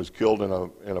prime, he was killed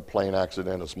in a plane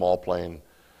accident, a small plane.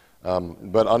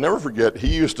 But I'll never forget,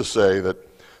 he used to say that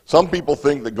some people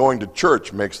think that going to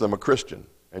church makes them a Christian.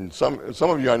 And some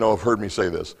of you I know have heard me say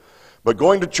this. But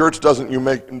going to church doesn't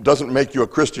make you a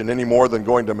Christian any more than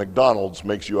going to McDonald's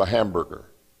makes you a hamburger.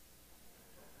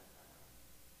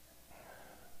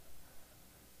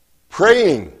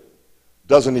 Praying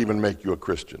doesn't even make you a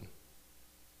Christian.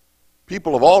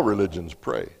 People of all religions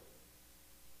pray.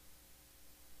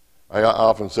 I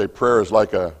often say prayer is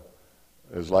like a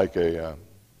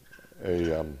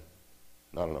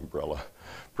not an umbrella.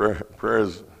 Prayer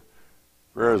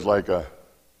is like a,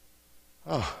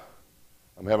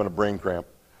 I'm having a brain cramp.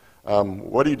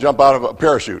 What do you jump out of a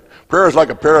parachute? Prayer is like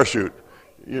a parachute.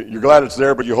 You're glad it's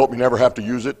there, but you hope you never have to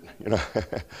use it. You know,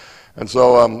 and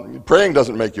so praying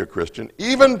doesn't make you a Christian.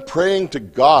 Even praying to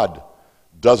God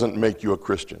doesn't make you a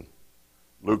Christian.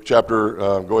 Luke chapter,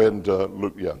 go ahead and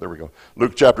Luke. Yeah, there we go.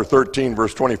 Luke chapter 13,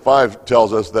 verse 25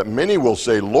 tells us that many will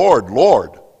say, "Lord,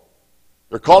 Lord."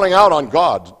 They're calling out on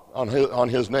God, on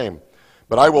His name.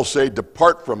 But I will say,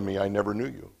 "Depart from me, I never knew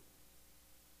you."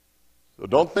 So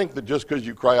don't think that just because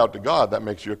you cry out to God, that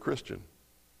makes you a Christian.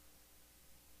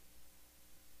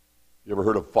 You ever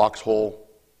heard of foxhole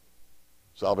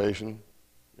salvation?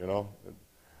 You know,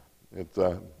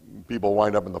 people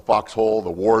wind up in the foxhole,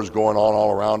 the war's going on all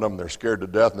around them, they're scared to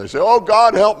death, and they say, "Oh,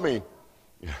 God, help me."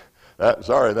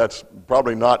 That's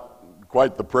probably not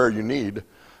quite the prayer you need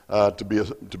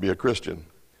to be a Christian.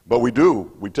 But we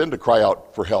tend to cry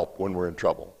out for help when we're in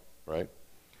trouble, right?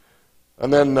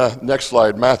 And then next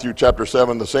slide, Matthew chapter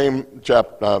 7, the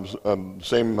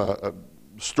same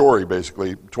story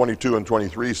basically, 22 and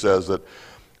 23 says that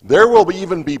there will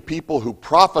even be people who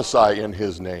prophesy in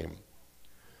His name,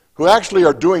 who actually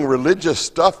are doing religious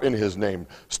stuff in His name,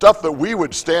 stuff that we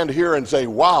would stand here and say,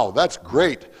 "Wow, that's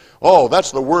great. Oh,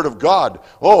 that's the Word of God.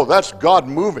 Oh, that's God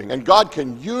moving." And God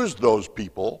can use those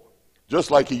people, just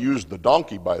like He used the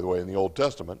donkey, by the way, in the Old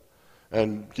Testament.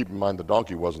 And keep in mind, the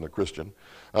donkey wasn't a Christian.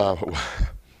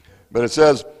 But it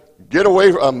says, "Get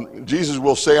away," Jesus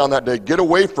will say on that day, "Get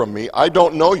away from me, I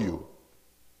don't know you."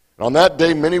 And on that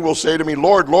day, many will say to me,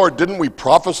 "Lord, Lord, didn't we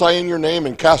prophesy in your name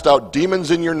and cast out demons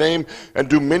in your name and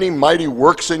do many mighty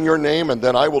works in your name?" And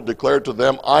then I will declare to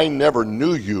them, "I never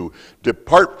knew you.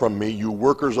 Depart from me, you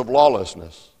workers of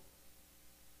lawlessness."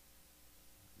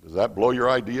 Does that blow your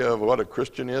idea of what a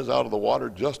Christian is out of the water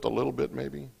just a little bit,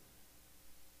 maybe?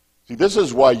 See, this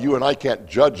is why you and I can't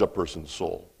judge a person's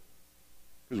soul,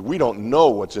 because we don't know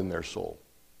what's in their soul.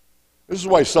 This is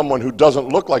why someone who doesn't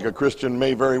look like a Christian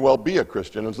may very well be a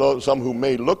Christian, and so some who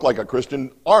may look like a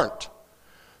Christian aren't.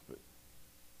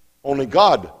 Only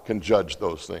God can judge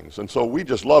those things, and so we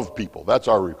just love people. That's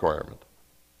our requirement.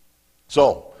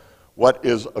 So, what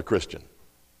is a Christian?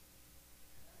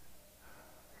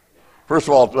 First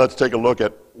of all, let's take a look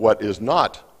at what is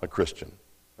not a Christian.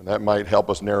 And that might help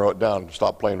us narrow it down.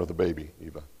 Stop playing with the baby,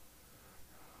 Eva.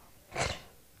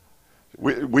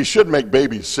 We should make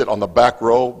babies sit on the back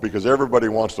row because everybody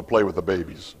wants to play with the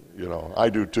babies. You know,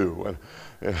 I do too.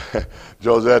 And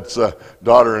Josette's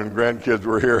daughter and grandkids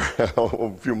were here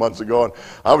a few months ago, and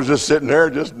I was just sitting there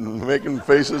just making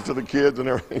faces to the kids and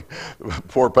everything.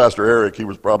 Poor Pastor Eric, he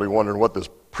was probably wondering what this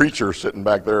preacher sitting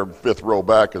back there, 5th row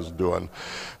back, is doing.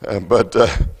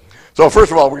 So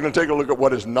first of all, we're going to take a look at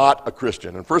what is not a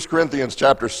Christian. In 1 Corinthians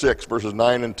chapter 6, verses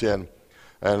 9 and 10,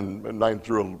 and 9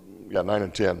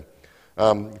 and 10.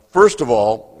 First of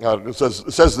all, it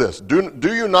says this, do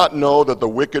you not know that the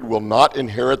wicked will not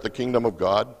inherit the kingdom of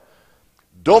God?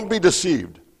 Don't be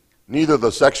deceived. Neither the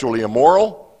sexually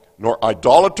immoral, nor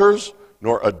idolaters,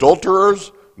 nor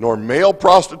adulterers, nor male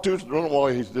prostitutes. I don't know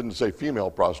why he didn't say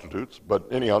female prostitutes, but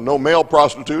anyhow, no male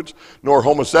prostitutes, nor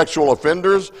homosexual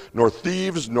offenders, nor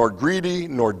thieves, nor greedy,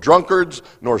 nor drunkards,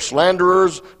 nor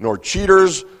slanderers, nor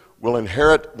cheaters will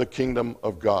inherit the kingdom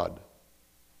of God.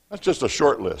 That's just a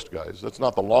short list, guys. That's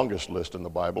not the longest list in the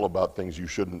Bible about things you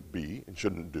shouldn't be and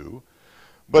shouldn't do.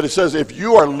 But it says if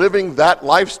you are living that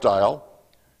lifestyle,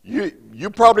 you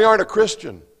probably aren't a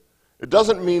Christian. It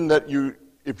doesn't mean that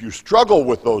if you struggle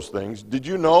with those things, did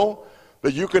you know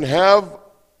that you can have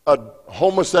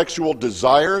homosexual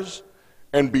desires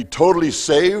and be totally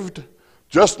saved,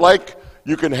 just like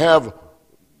You can have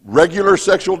regular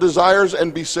sexual desires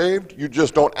and be saved. You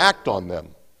just don't act on them.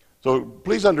 So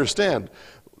please understand,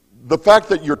 the fact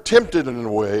that you're tempted in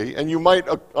a way, and you might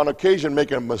on occasion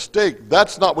make a mistake,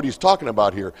 that's not what he's talking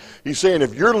about here. He's saying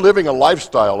if you're living a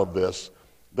lifestyle of this,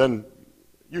 then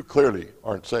you clearly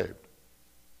aren't saved.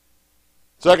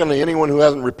 Secondly, anyone who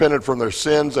hasn't repented from their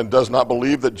sins and does not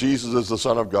believe that Jesus is the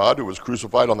Son of God, who was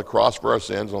crucified on the cross for our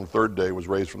sins, on the third day was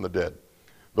raised from the dead.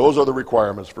 Those are the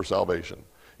requirements for salvation.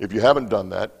 If you haven't done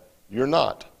that, you're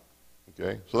not.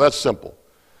 Okay? So that's simple.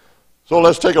 So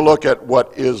let's take a look at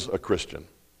what is a Christian.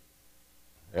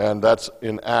 And that's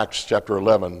in Acts chapter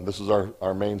 11. This is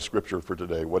our main scripture for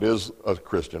today. What is a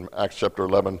Christian? Acts chapter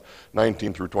 11,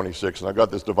 19 through 26. And I've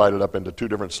got this divided up into two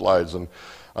different slides, and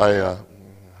I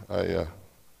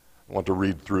want to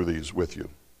read through these with you.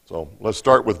 So let's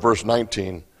start with verse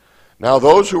 19. Now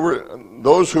those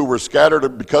who were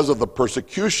scattered because of the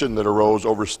persecution that arose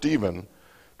over Stephen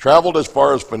traveled as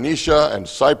far as Phoenicia and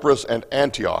Cyprus and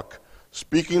Antioch,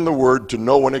 speaking the word to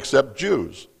no one except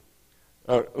Jews.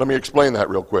 Let me explain that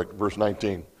real quick, verse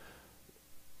 19.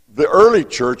 The early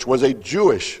church was a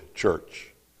Jewish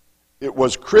church. It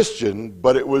was Christian,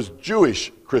 but it was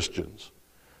Jewish Christians.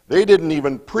 They didn't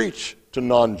even preach to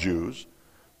non-Jews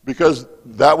because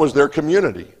that was their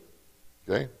community.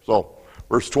 Okay, so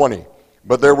verse 20.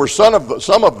 But there were some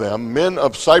of them, men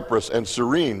of Cyprus and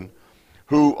Cyrene,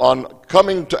 who on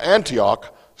coming to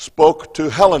Antioch spoke to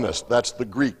Hellenists. That's the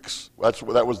Greeks.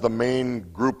 That was the main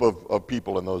group of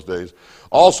people in those days.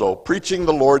 Also, preaching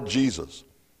the Lord Jesus.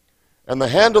 And the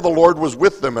hand of the Lord was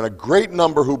with them, and a great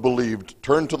number who believed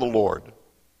turned to the Lord.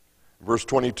 Verse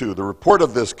 22, the report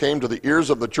of this came to the ears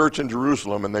of the church in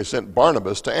Jerusalem, and they sent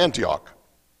Barnabas to Antioch.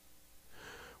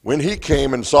 When he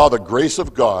came and saw the grace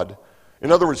of God,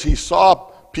 in other words, he saw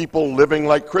people living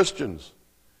like Christians.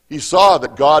 He saw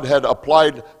that God had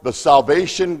applied the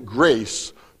salvation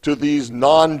grace to these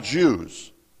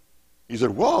non-Jews. He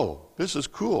said, whoa, this is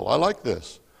cool. I like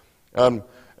this. And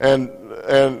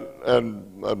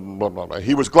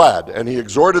he was glad, and he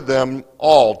exhorted them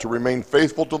all to remain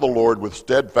faithful to the Lord with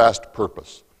steadfast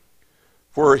purpose.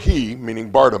 For he, meaning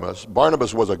Barnabas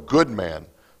was a good man,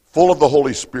 full of the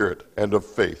Holy Spirit and of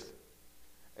faith.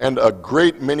 And a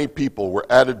great many people were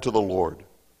added to the Lord.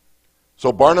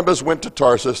 So Barnabas went to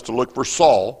Tarsus to look for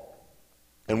Saul,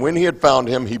 and when he had found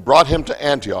him, he brought him to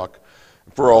Antioch.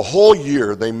 For a whole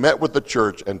year they met with the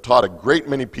church and taught a great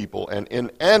many people, and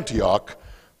in Antioch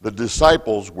the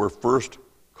disciples were first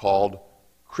called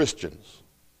Christians.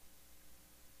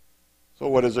 So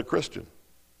what is a Christian?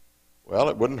 Well,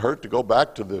 it wouldn't hurt to go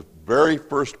back to the very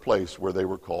first place where they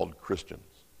were called Christians.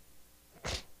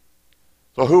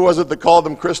 So who was it that called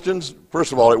them Christians?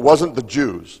 First of all, it wasn't the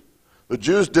Jews. The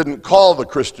Jews didn't call the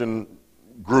Christian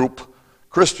group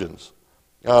Christians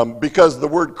because the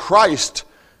word Christ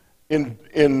to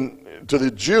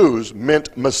the Jews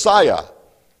meant Messiah.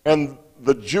 And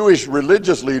the Jewish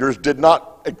religious leaders did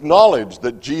not acknowledge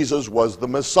that Jesus was the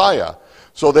Messiah.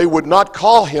 So they would not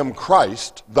call him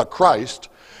Christ, the Christ,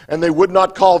 and they would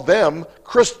not call them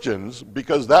Christians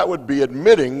because that would be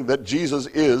admitting that Jesus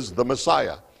is the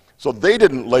Messiah. So they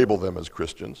didn't label them as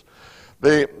Christians.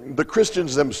 The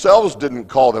Christians themselves didn't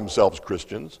call themselves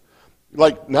Christians.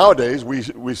 Like nowadays, we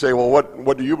say, well,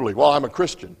 what do you believe? Well, I'm a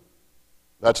Christian.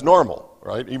 That's normal,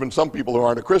 right? Even some people who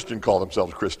aren't a Christian call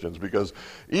themselves Christians because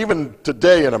even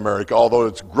today in America, although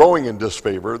it's growing in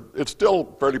disfavor, it's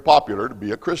still fairly popular to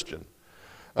be a Christian.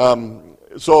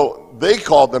 So they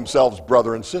called themselves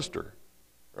brother and sister,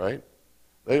 right?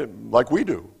 Like we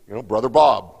do, Brother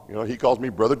Bob. He calls me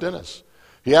Brother Dennis.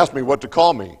 He asked me what to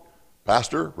call me,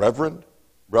 pastor, reverend,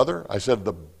 brother. I said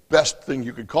the best thing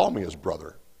you could call me is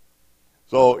brother.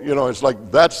 So, it's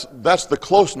like that's the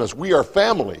closeness. We are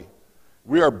family.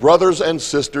 We are brothers and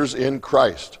sisters in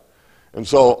Christ. And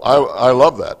so I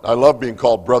love that. I love being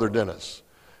called Brother Dennis.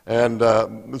 And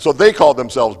so they called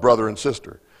themselves brother and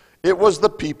sister. It was the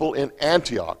people in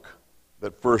Antioch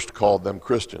that first called them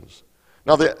Christians.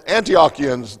 Now, the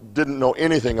Antiochians didn't know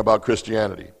anything about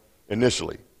Christianity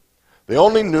initially. They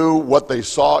only knew what they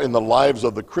saw in the lives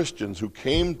of the Christians who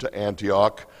came to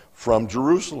Antioch from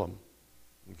Jerusalem.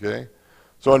 Okay?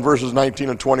 So in verses 19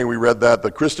 and 20 we read that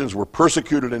the Christians were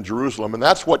persecuted in Jerusalem, and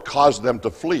that's what caused them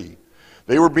to flee.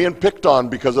 They were being picked on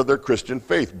because of their Christian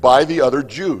faith by the other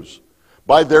Jews,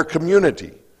 by their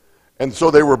community. And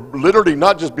so they were literally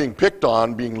not just being picked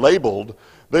on, being labeled.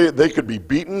 They could be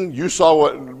beaten. You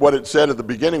saw what it said at the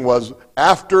beginning was,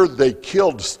 after they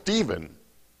killed Stephen,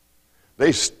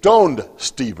 they stoned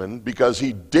Stephen because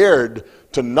he dared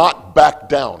to not back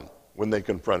down when they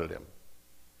confronted him.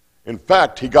 In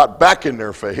fact, he got back in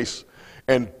their face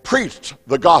and preached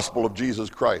the gospel of Jesus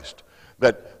Christ.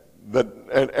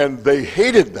 And they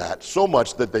hated that so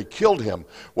much that they killed him.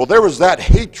 Well, there was that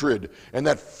hatred and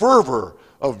that fervor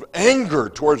of anger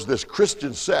towards this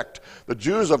Christian sect. The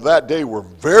Jews of that day were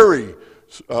very,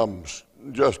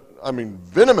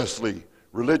 venomously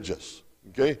religious.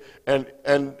 Okay, and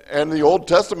the Old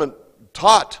Testament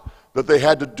taught that they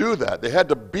had to do that. They had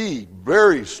to be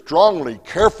very strongly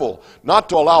careful not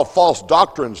to allow false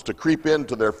doctrines to creep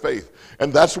into their faith.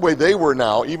 And that's the way they were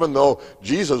now. Even though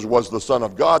Jesus was the Son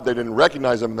of God, they didn't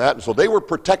recognize him in that. And so they were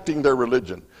protecting their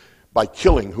religion by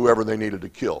killing whoever they needed to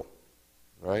kill.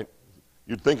 Right?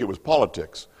 You'd think it was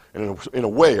politics. And in a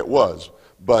way it was.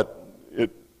 But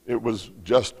it was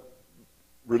just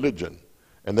religion.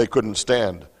 And they couldn't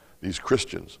stand these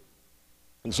Christians.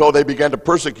 And so they began to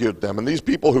persecute them. And these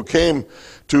people who came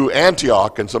to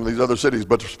Antioch and some of these other cities,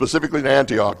 but specifically to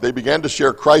Antioch, they began to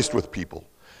share Christ with people.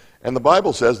 And the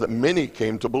Bible says that many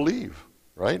came to believe,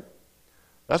 right?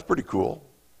 That's pretty cool.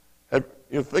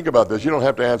 Think about this. You don't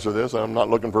have to answer this. I'm not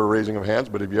looking for a raising of hands,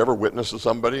 but have you ever witnessed to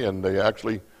somebody and they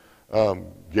actually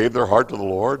gave their heart to the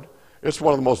Lord? It's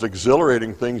one of the most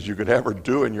exhilarating things you could ever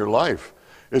do in your life.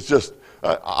 It's just,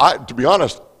 to be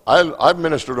honest, I've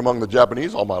ministered among the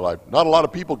Japanese all my life. Not a lot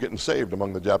of people getting saved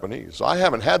among the Japanese. So I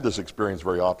haven't had this experience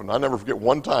very often. I never forget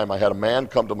one time I had a man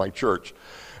come to my church,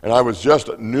 and I was just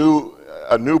a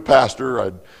new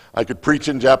pastor. I could preach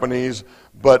in Japanese,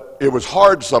 but it was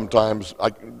hard sometimes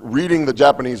reading the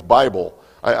Japanese Bible.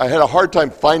 I had a hard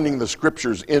time finding the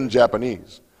scriptures in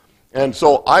Japanese. And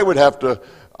so I would have to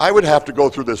go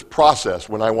through this process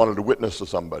when I wanted to witness to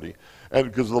somebody. And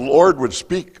because the Lord would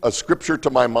speak a scripture to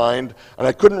my mind, and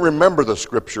I couldn't remember the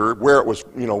scripture, where it was,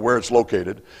 where it's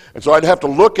located. And so I'd have to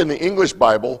look in the English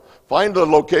Bible, find the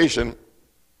location,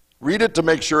 read it to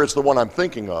make sure it's the one I'm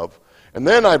thinking of, and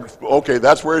then okay,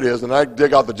 that's where it is, and I'd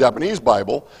dig out the Japanese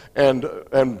Bible and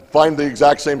find the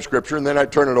exact same scripture, and then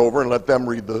I'd turn it over and let them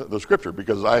read the scripture,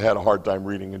 because I had a hard time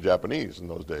reading in Japanese in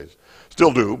those days.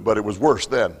 Still do, but it was worse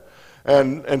then.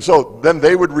 And so then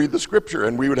they would read the scripture,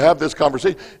 and we would have this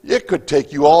conversation. It could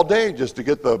take you all day just to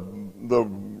get the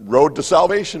road to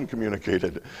salvation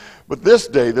communicated. But this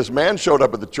day, this man showed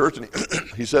up at the church, and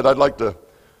he said, I'd like to,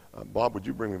 Bob, would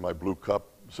you bring me my blue cup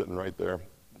sitting right there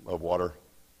of water?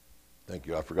 Thank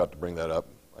you. I forgot to bring that up.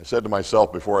 I said to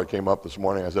myself before I came up this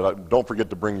morning, I said, don't forget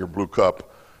to bring your blue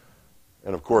cup.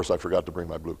 And of course, I forgot to bring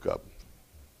my blue cup.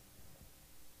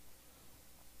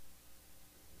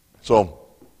 So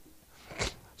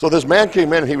this man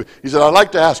came in, and he said, I'd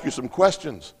like to ask you some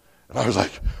questions. And I was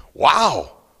like,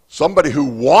 wow, somebody who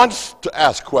wants to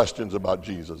ask questions about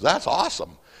Jesus. That's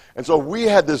awesome. And so we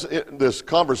had this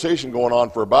conversation going on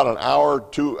for about an hour,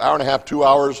 hour and a half, 2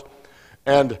 hours.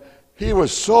 And he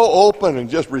was so open and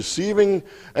just receiving.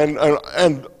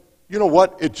 And you know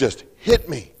what? It just hit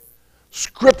me.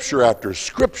 Scripture after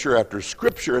scripture after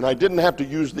scripture. And I didn't have to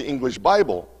use the English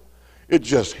Bible. It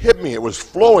just hit me. It was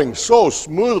flowing so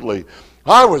smoothly.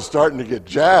 I was starting to get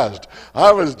jazzed.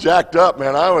 I was jacked up,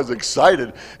 man. I was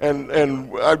excited. And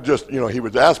I just, he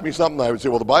would ask me something. I would say,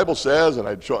 well, the Bible says, and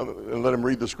I'd show him and let him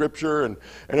read the scripture. And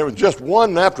it was just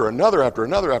one after another after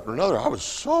another after another. I was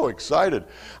so excited.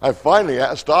 I finally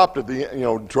stopped at the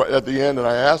end, and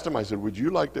I asked him, I said, would you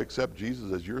like to accept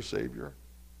Jesus as your Savior?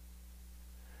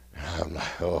 And I'm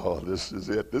like, oh, this is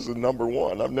it. This is number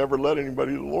one. I've never led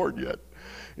anybody to the Lord yet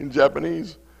in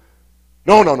Japanese.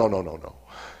 No.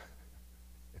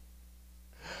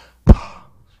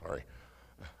 Sorry.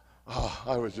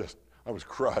 I was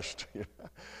crushed.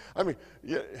 I mean,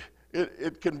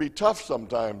 it can be tough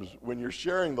sometimes when you're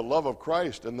sharing the love of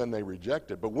Christ and then they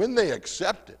reject it. But when they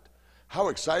accept it, how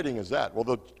exciting is that? Well,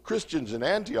 the Christians in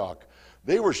Antioch,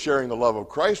 they were sharing the love of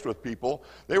Christ with people.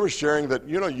 They were sharing that,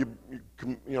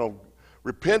 you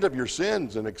repent of your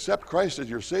sins and accept Christ as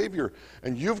your Savior,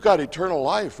 and you've got eternal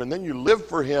life, and then you live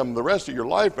for Him the rest of your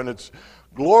life, and it's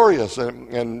glorious,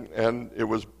 and it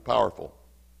was powerful.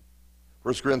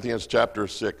 1 Corinthians chapter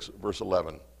 6, verse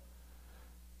 11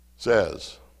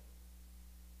 says,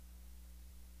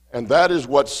 and that is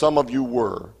what some of you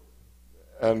were.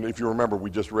 And if you remember, we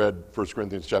just read 1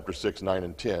 Corinthians chapter 6, 9,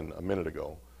 and 10 a minute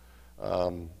ago. I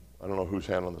don't know whose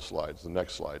hand on the slides. The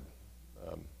next slide.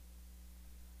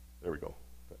 There we go.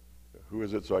 Who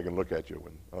is it so I can look at you?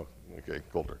 Okay,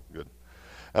 Coulter, good.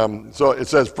 So it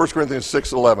says, 1 Corinthians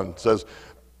 6:11 says,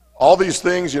 all these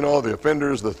things, the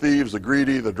offenders, the thieves, the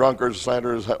greedy, the drunkards,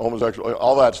 slanderers, homosexuals,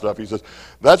 all that stuff, he says,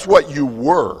 that's what you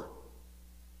were.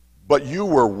 But you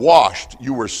were washed,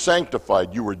 you were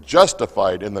sanctified, you were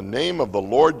justified in the name of the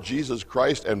Lord Jesus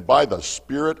Christ and by the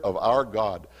Spirit of our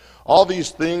God. All these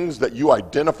things that you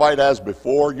identified as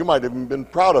before, you might have even been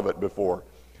proud of it before,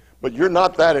 but you're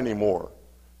not that anymore.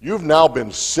 You've now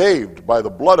been saved by the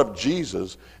blood of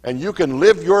Jesus, and you can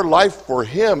live your life for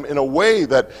Him in a way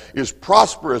that is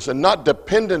prosperous and not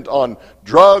dependent on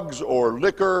drugs or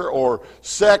liquor or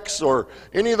sex or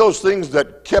any of those things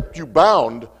that kept you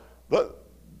bound.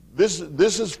 This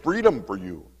is freedom for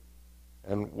you.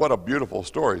 And what a beautiful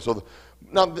story. So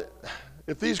now,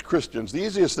 if these Christians, the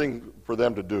easiest thing for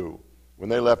them to do when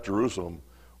they left Jerusalem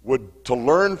would be to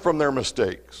learn from their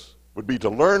mistakes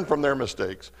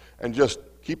and just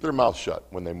keep their mouth shut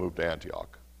when they moved to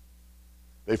Antioch.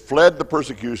 They fled the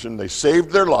persecution, they saved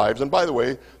their lives, and by the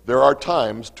way, there are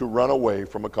times to run away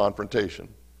from a confrontation.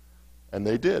 And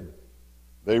they did.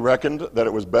 They reckoned that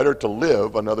it was better to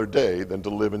live another day than to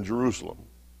live in Jerusalem,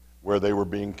 where they were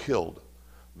being killed.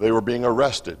 They were being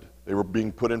arrested. They were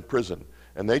being put in prison.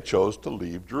 And they chose to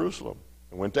leave Jerusalem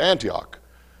and went to Antioch.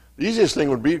 The easiest thing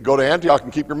would be to go to Antioch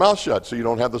and keep your mouth shut so you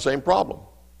don't have the same problem.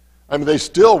 I mean, they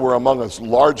still were among a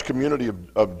large community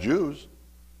of Jews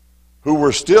who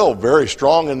were still very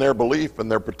strong in their belief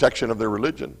and their protection of their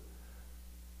religion.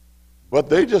 But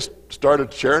they just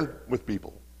started sharing with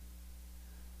people.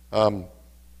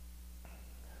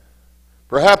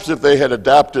 Perhaps if they had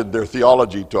adapted their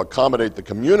theology to accommodate the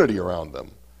community around them,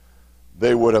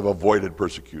 they would have avoided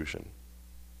persecution.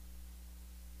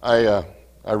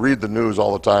 I read the news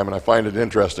all the time, and I find it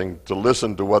interesting to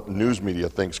listen to what the news media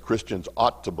thinks Christians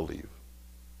ought to believe.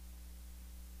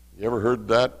 You ever heard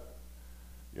that?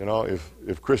 You know,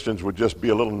 if Christians would just be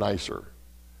a little nicer,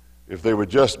 if they would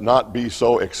just not be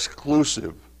so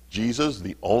exclusive. Jesus,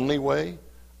 the only way?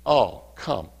 Oh,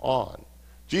 come on.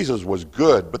 Jesus was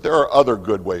good, but there are other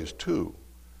good ways too.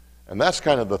 And that's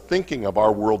kind of the thinking of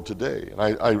our world today. And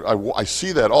I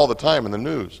see that all the time in the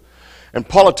news. And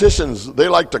politicians, they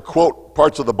like to quote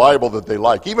parts of the Bible that they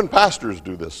like. Even pastors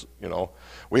do this, you know.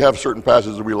 We have certain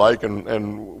passages that we like,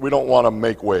 and we don't want to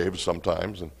make waves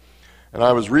sometimes. And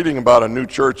I was reading about a new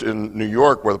church in New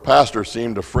York where the pastor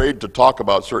seemed afraid to talk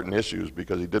about certain issues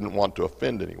because he didn't want to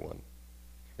offend anyone.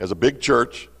 He has a big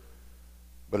church,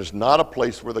 but it's not a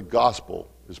place where the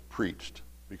gospel is preached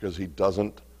because he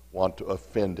doesn't want to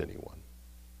offend anyone.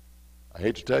 I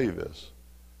hate to tell you this,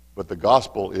 but the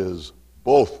gospel is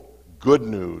both good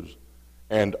news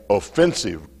and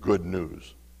offensive good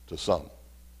news to some.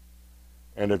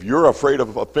 And if you're afraid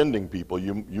of offending people,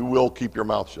 you will keep your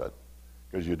mouth shut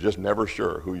because you're just never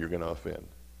sure who you're going to offend.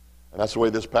 And that's the way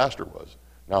this pastor was.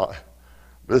 Now,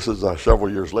 this is several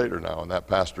years later now, and that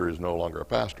pastor is no longer a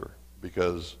pastor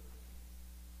because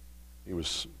he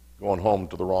was going home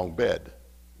to the wrong bed,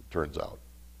 it turns out.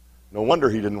 No wonder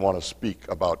he didn't want to speak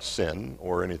about sin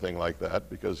or anything like that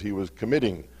because he was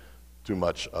committing too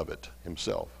much of it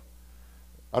himself.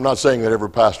 I'm not saying that every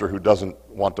pastor who doesn't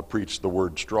want to preach the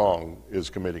word strong is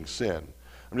committing sin.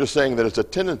 I'm just saying that it's a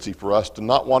tendency for us to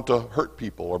not want to hurt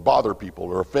people or bother people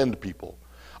or offend people.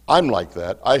 I'm like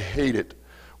that. I hate it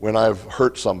when I've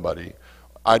hurt somebody.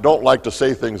 I don't like to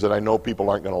say things that I know people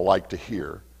aren't going to like to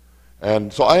hear.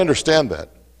 And so I understand that.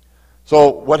 So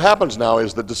what happens now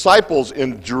is the disciples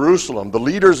in Jerusalem, the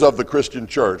leaders of the Christian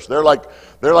church, they're like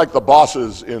the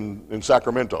bosses in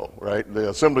Sacramento, right?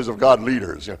 The Assemblies of God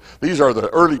leaders. You know, these are the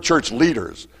early church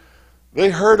leaders.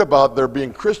 They heard about there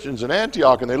being Christians in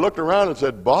Antioch, and they looked around and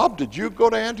said, Bob, did you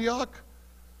go to Antioch?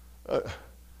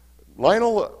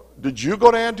 Lionel, did you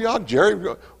go to Antioch?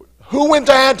 Jerry, who went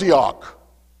to Antioch?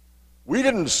 We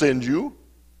didn't send you.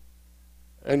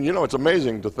 And you know, it's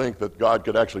amazing to think that God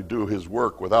could actually do his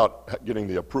work without getting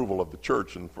the approval of the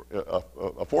church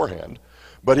beforehand.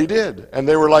 But he did. And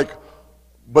they were like,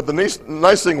 but the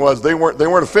nice thing was they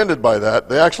weren't offended by that.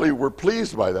 They actually were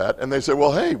pleased by that. And they said,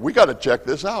 well, hey, we got to check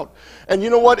this out. And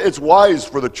you know what? It's wise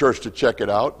for the church to check it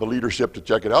out, the leadership to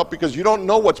check it out, because you don't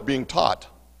know what's being taught.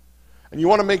 And you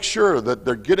want to make sure that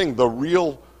they're getting the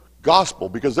real gospel,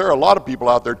 because there are a lot of people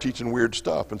out there teaching weird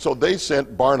stuff. And so they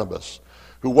sent Barnabas,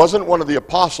 who wasn't one of the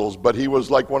apostles, but he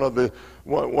was like one of the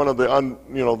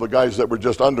the guys that were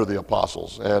just under the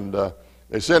apostles. And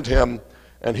they sent him,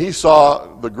 and he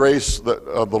saw the grace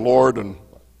of the Lord, and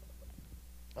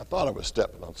I thought I was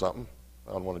stepping on something,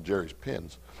 on one of Jerry's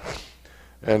pins.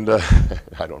 And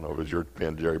I don't know if it was your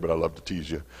pin, Jerry, but I love to tease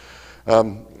you.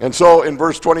 And so in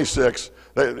verse 26,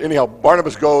 anyhow,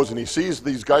 Barnabas goes, and he sees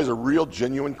these guys are real,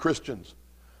 genuine Christians.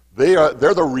 They're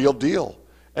the real deal.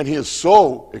 And he is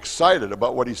so excited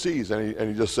about what he sees, and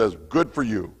he just says, good for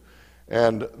you.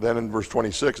 And then in verse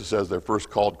 26 it says they're first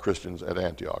called Christians at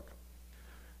Antioch.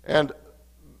 And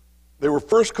they were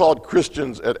first called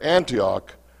Christians at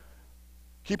Antioch.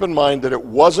 Keep in mind that it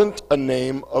wasn't a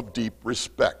name of deep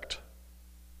respect.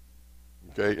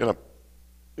 Okay,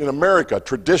 in America,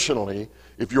 traditionally,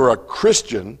 if you're a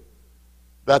Christian,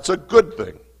 that's a good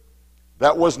thing.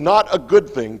 That was not a good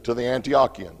thing to the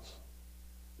Antiochians.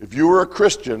 If you were a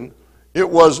Christian, they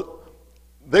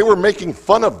were making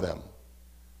fun of them.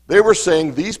 They were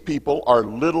saying these people are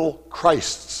little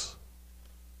Christs.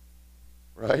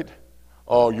 Right?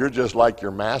 Oh, you're just like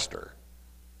your master.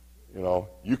 You know,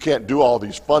 you can't do all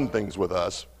these fun things with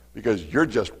us because you're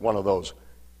just one of those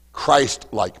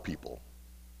Christ-like people.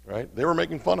 Right? They were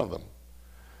making fun of them.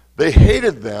 They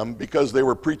hated them because they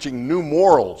were preaching new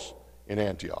morals in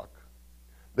Antioch.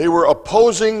 They were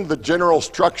opposing the general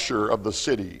structure of the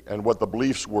city and what the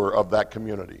beliefs were of that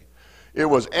community. It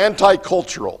was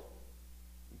anti-cultural.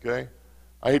 Okay?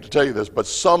 I hate to tell you this, but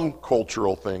some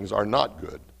cultural things are not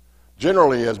good.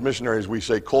 Generally, as missionaries, we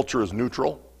say culture is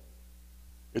neutral.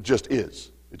 It just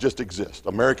is. It just exists.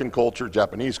 American culture,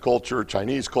 Japanese culture,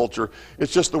 Chinese culture,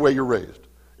 it's just the way you're raised.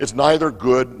 It's neither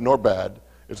good nor bad.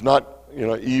 It's not,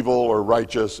 evil or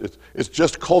righteous. It's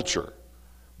just culture.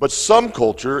 But some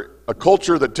culture, a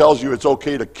culture that tells you it's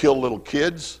okay to kill little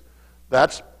kids,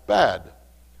 that's bad.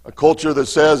 A culture that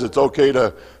says it's okay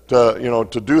to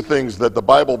do things that the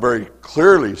Bible very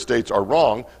clearly states are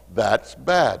wrong, that's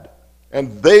bad.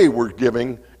 And they were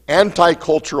giving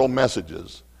anti-cultural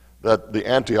messages that the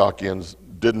Antiochians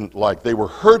didn't like. They were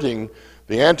hurting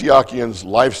the Antiochians'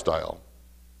 lifestyle.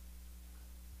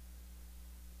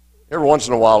 Every once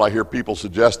in a while I hear people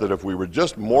suggest that if we were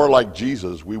just more like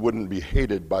Jesus, we wouldn't be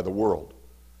hated by the world.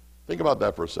 Think about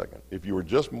that for a second. If you were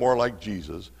just more like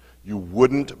Jesus, you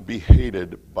wouldn't be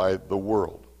hated by the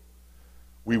world.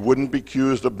 We wouldn't be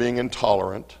accused of being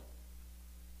intolerant.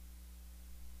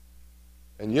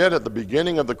 And yet at the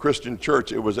beginning of the Christian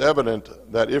church, it was evident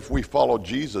that if we followed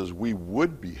Jesus, we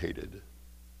would be hated.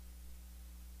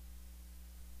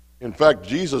 In fact,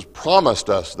 Jesus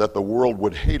promised us that the world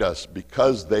would hate us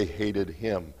because they hated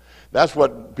him. That's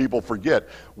what people forget.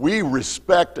 We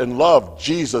respect and love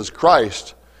Jesus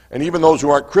Christ, and even those who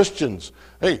aren't Christians.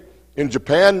 Hey, in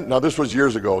Japan, now this was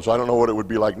years ago, so I don't know what it would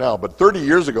be like now, but 30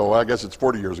 years ago, I guess it's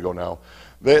 40 years ago now,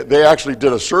 they actually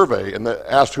did a survey and they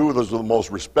asked who was the most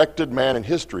respected man in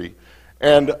history.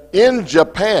 And in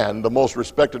Japan, the most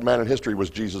respected man in history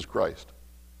was Jesus Christ.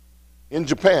 In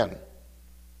Japan,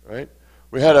 right?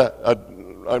 We had I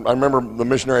remember the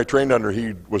missionary I trained under,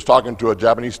 he was talking to a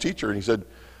Japanese teacher, and he said,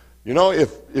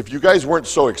 if you guys weren't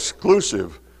so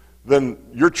exclusive, then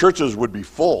your churches would be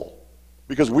full,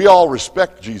 because we all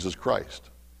respect Jesus Christ.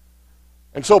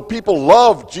 And so people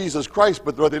love Jesus Christ,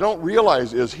 but what they don't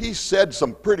realize is he said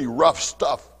some pretty rough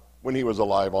stuff when he was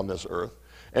alive on this earth,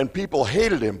 and people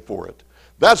hated him for it.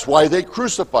 That's why they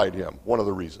crucified him, one of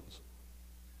the reasons.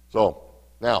 So,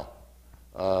 now,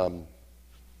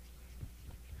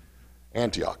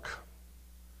 Antioch.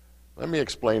 Let me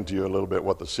explain to you a little bit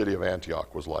what the city of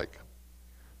Antioch was like.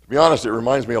 To be honest, it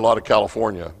reminds me a lot of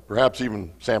California, perhaps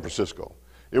even San Francisco.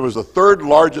 It was the third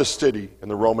largest city in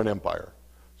the Roman Empire.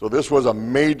 So this was a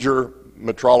major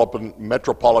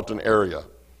metropolitan area.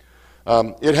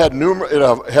 It had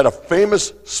a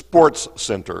famous sports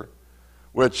center,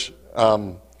 which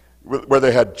where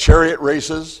they had chariot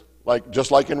races,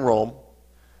 just like in Rome,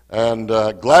 and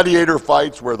gladiator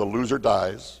fights where the loser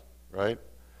dies. Right?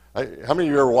 How many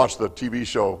of you ever watched the TV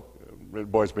show?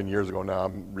 Boy, it's been years ago now.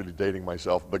 I'm really dating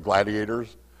myself. The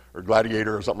Gladiators, or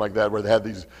Gladiator, or something like that, where they had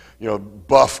these,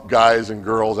 buff guys and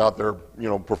girls out there,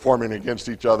 performing against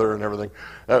each other and everything.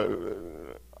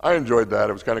 I enjoyed that.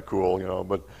 It was kind of cool,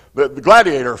 But the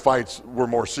gladiator fights were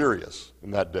more serious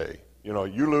in that day. You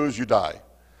lose, you die.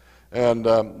 And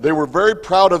they were very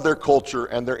proud of their culture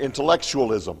and their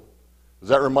intellectualism. Does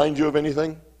that remind you of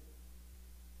anything?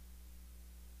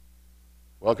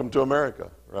 Welcome to America,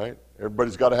 right?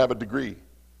 Everybody's got to have a degree.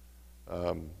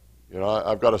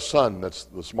 I've got a son that's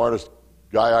the smartest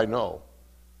guy I know.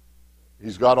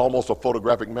 He's got almost a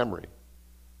photographic memory,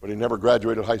 but he never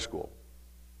graduated high school.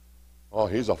 Oh,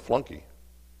 he's a flunky.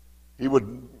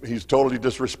 He's totally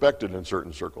disrespected in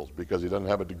certain circles because he doesn't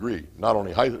have a degree.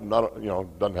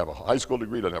 Doesn't have a high school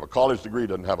degree, doesn't have a college degree,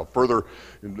 doesn't have a further,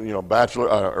 bachelor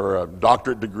or a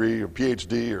doctorate degree or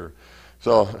PhD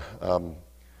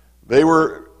they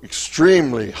were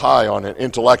extremely high on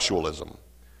intellectualism.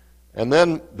 And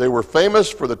then they were famous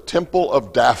for the Temple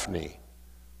of Daphne,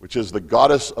 which is the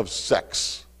goddess of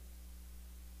sex.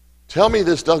 Tell me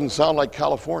this doesn't sound like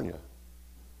California.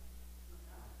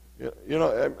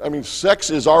 Sex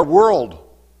is our world.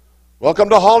 Welcome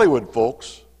to Hollywood,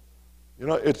 folks.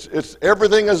 It's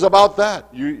everything is about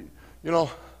that. You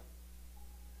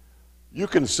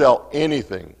can sell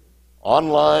anything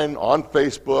online, on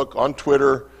Facebook, on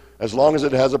Twitter, as long as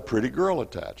it has a pretty girl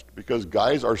attached, because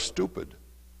guys are stupid.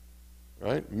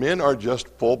 right? Men are just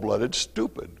full-blooded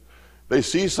stupid. They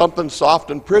see something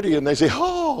soft and pretty, and they say,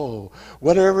 oh,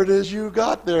 whatever it is you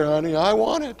got there, honey, I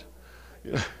want it.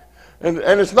 You know?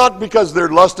 And it's not because they're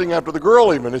lusting after the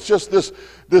girl even. It's just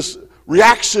this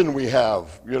reaction we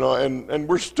have, you know, and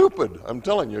we're stupid. I'm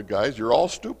telling you guys, you're all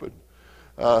stupid.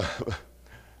 No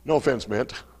offense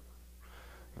meant.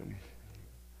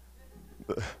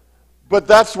 But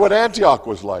that's what Antioch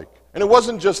was like. And it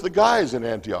wasn't just the guys in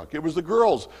Antioch. It was the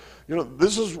girls. You know,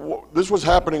 this was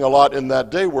happening a lot in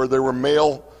that day where there were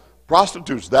male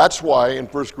prostitutes. That's why in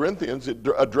 1 Corinthians it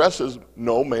addresses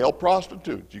no male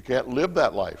prostitutes. You can't live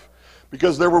that life.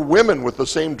 Because there were women with the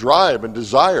same drive and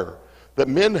desire that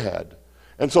men had.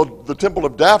 And so the Temple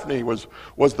of Daphne was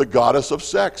the goddess of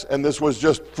sex. And this was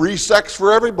just free sex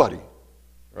for everybody.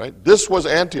 Right? This was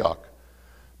Antioch.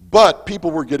 But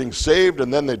people were getting saved,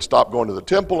 and then they'd stop going to the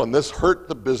temple, and this hurt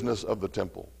the business of the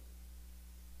temple.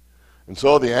 And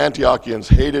so the Antiochians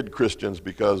hated Christians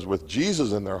because with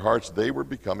Jesus in their hearts, they were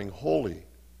becoming holy.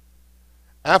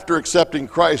 After accepting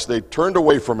Christ, they turned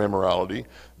away from immorality.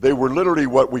 They were literally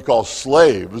what we call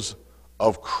slaves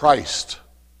of Christ.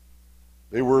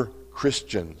 They were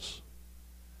Christians.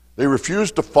 They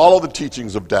refused to follow the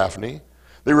teachings of Daphne.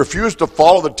 They refused to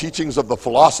follow the teachings of the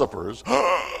philosophers.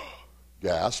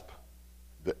 Gasp,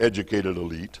 the educated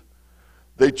elite.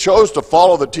 They chose to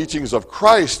follow the teachings of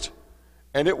Christ,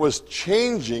 and it was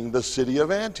changing the city of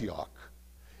Antioch.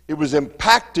 It was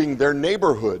impacting their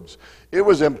neighborhoods. It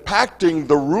was impacting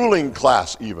the ruling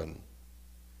class even.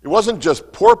 It wasn't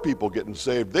just poor people getting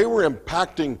saved. They were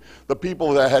impacting the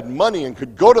people that had money and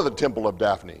could go to the Temple of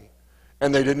Daphne.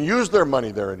 And they didn't use their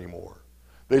money there anymore.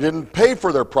 They didn't pay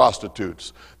for their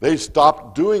prostitutes. They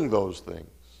stopped doing those things.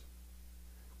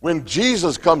 When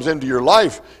Jesus comes into your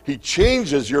life, he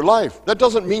changes your life. That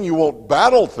doesn't mean you won't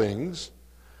battle things,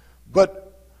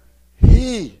 but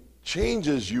he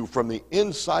changes you from the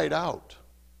inside out.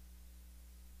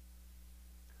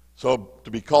 So to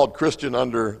be called Christian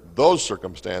under those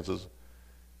circumstances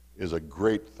is a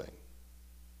great thing.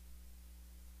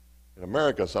 In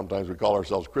America, sometimes we call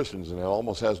ourselves Christians and it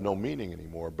almost has no meaning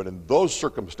anymore. But in those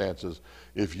circumstances,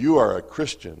 if you are a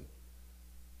Christian,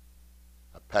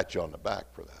 I pat you on the back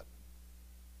for that.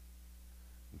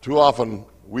 And too often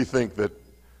we think that,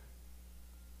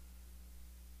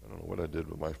 I don't know what I did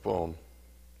with my phone,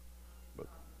 but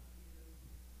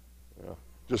yeah,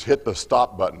 just hit the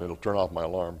stop button. It'll turn off my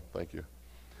alarm. Thank you.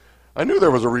 I knew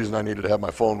there was a reason I needed to have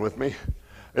my phone with me.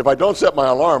 If I don't set my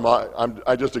alarm,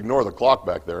 I just ignore the clock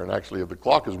back there. And actually, the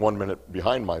clock is 1 minute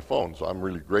behind my phone, so I'm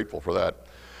really grateful for that.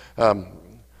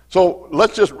 So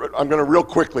I'm going to real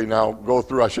quickly now go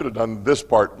through. I should have done this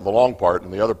part, the long part,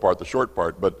 and the other part, the short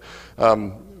part. But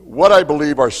what I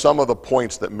believe are some of the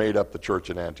points that made up the church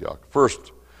in Antioch.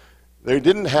 First, they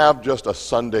didn't have just a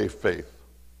Sunday faith.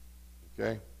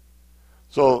 Okay?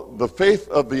 So the faith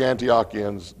of the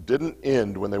Antiochians didn't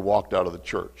end when they walked out of the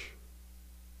church.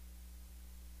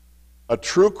 A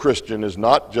true Christian is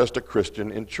not just a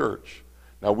Christian in church.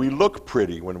 Now, we look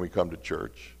pretty when we come to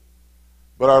church,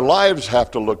 but our lives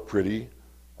have to look pretty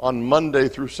on Monday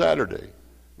through Saturday.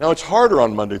 Now, it's harder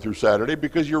on Monday through Saturday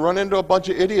because you run into a bunch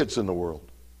of idiots in the world,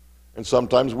 and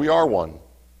sometimes we are one.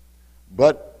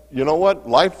 But you know what?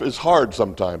 Life is hard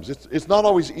sometimes. It's not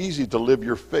always easy to live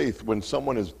your faith when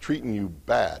someone is treating you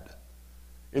bad.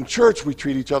 In church, we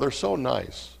treat each other so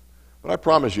nice. But I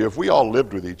promise you, if we all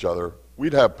lived with each other,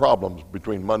 we'd have problems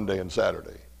between Monday and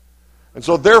Saturday. And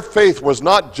so their faith was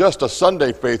not just a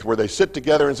Sunday faith where they sit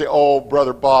together and say, oh,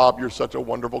 Brother Bob, you're such a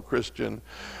wonderful Christian.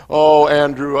 Oh,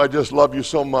 Andrew, I just love you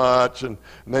so much. And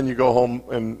then you go home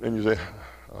and you say,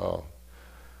 oh,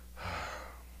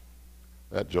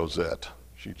 that Josette,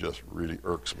 she just really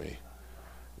irks me.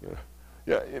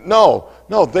 No,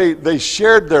 they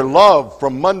shared their love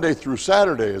from Monday through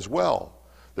Saturday as well.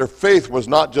 Their faith was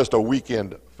not just a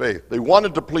weekend faith. They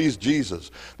wanted to please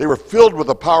Jesus. They were filled with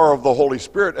the power of the Holy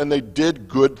Spirit, and they did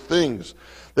good things.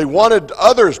 They wanted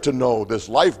others to know this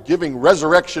life-giving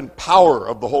resurrection power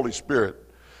of the Holy Spirit,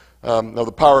 of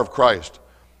the power of Christ.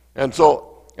 And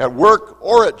so at work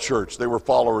or at church, they were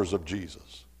followers of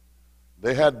Jesus.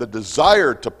 They had the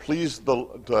desire to please the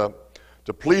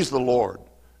Lord,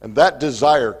 and that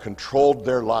desire controlled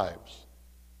their lives.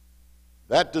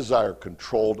 That desire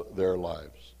controlled their lives.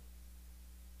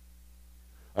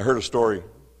 I heard a story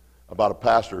about a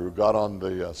pastor who got on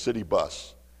the city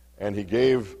bus, and he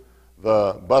gave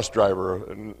the bus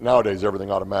driver, nowadays everything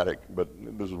automatic, but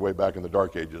this was way back in the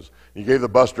dark ages, he gave the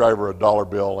bus driver a $1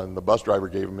 bill, and the bus driver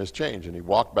gave him his change, and he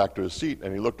walked back to his seat,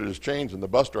 and he looked at his change, and the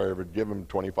bus driver had given him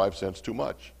 25 cents too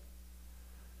much.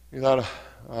 He thought,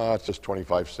 it's just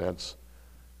 25 cents.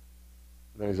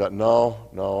 Then he said,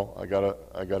 no, I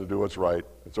gotta do what's right.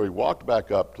 And so he walked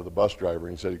back up to the bus driver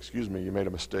and he said, excuse me, you made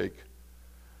a mistake.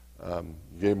 You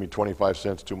gave me 25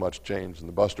 cents too much change. And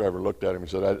the bus driver looked at him and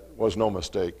said, that was no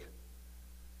mistake.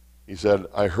 He said,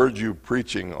 I heard you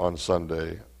preaching on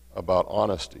Sunday about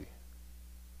honesty,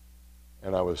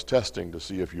 and I was testing to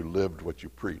see if you lived what you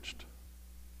preached.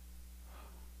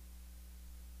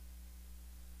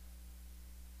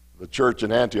 The church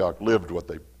in Antioch lived what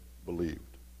they believed,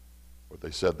 what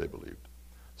they said they believed.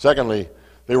 Secondly,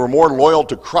 they were more loyal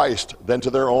to Christ than to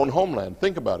their own homeland.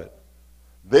 Think about it.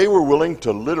 They were willing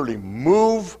to literally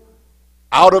move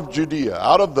out of Judea,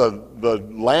 out of the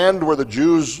land where the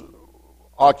Jews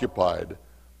occupied,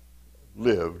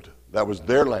 lived, that was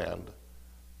their land.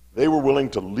 They were willing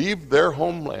to leave their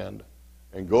homeland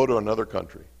and go to another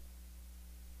country.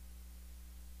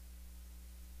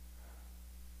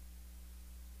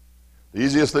 The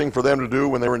easiest thing for them to do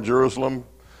when they were in Jerusalem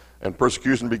and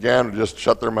persecution began was just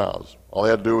shut their mouths. All they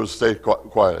had to do was stay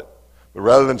quiet. But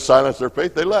rather than silence their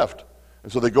faith, they left.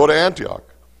 And so they go to Antioch.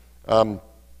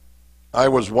 I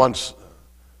once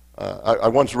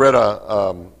read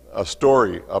a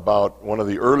story about one of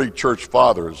the early church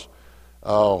fathers.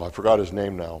 Oh, I forgot his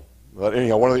name now. But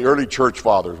anyhow, one of the early church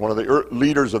fathers, one of the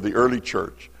leaders of the early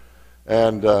church.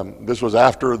 And this was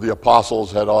after the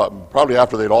apostles had, probably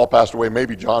after they'd all passed away.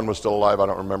 Maybe John was still alive. I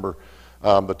don't remember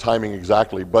the timing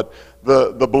exactly. But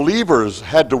the believers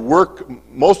had to work,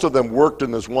 most of them worked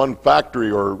in this one factory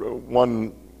or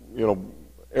one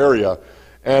area.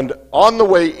 And on the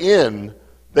way in,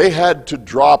 they had to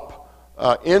drop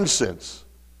incense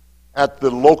at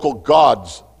the local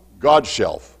God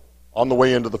shelf on the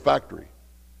way into the factory.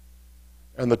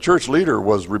 And the church leader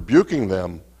was rebuking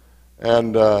them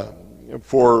and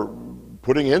for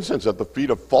putting incense at the feet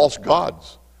of false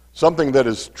gods, something that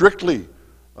is strictly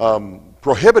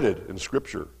prohibited in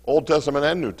Scripture, Old Testament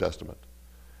and New Testament.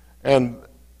 And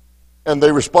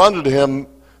they responded to him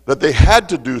that they had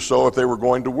to do so if they were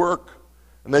going to work.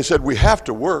 And they said, we have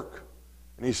to work.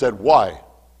 And he said, why?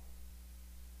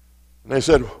 And they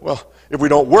said, well, if we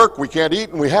don't work, we can't eat,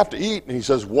 and we have to eat. And he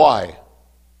says, why? And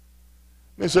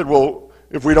they said, well,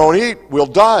 if we don't eat, we'll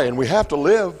die, and we have to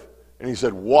live. And he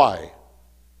said, why?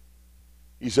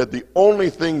 He said, the only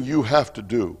thing you have to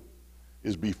do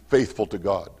is be faithful to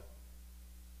God.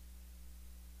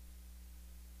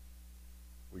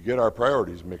 We get our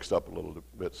priorities mixed up a little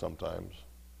bit sometimes.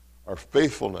 Our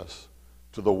faithfulness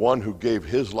to the one who gave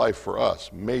his life for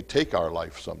us may take our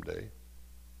life someday,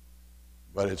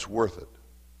 but it's worth it.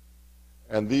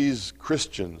 And these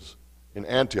Christians in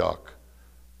Antioch,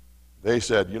 they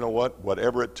said, you know what,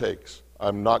 whatever it takes,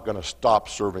 I'm not going to stop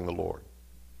serving the Lord.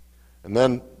 And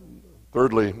then,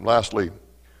 thirdly, lastly,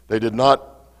 they did not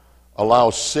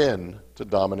allow sin to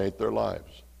dominate their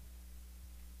lives.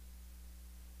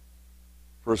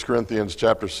 1 Corinthians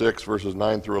chapter 6, verses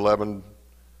 9 through 11.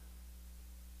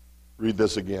 Read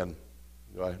this again.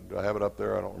 Do I have it up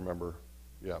there? I don't remember.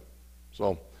 Yeah.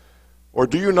 So, or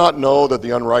do you not know that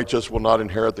the unrighteous will not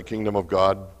inherit the kingdom of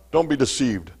God? Don't be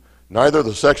deceived. Neither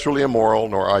the sexually immoral,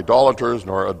 nor idolaters,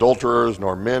 nor adulterers,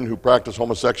 nor men who practice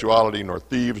homosexuality, nor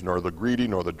thieves, nor the greedy,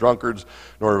 nor the drunkards,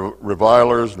 nor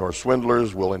revilers, nor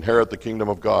swindlers will inherit the kingdom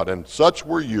of God. And such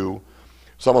were you,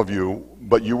 some of you,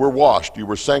 but you were washed, you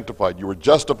were sanctified, you were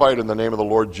justified in the name of the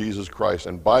Lord Jesus Christ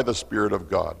and by the Spirit of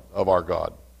God, of our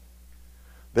God.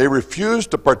 They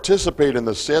refused to participate in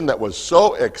the sin that was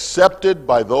so accepted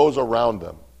by those around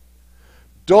them.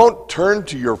 Don't turn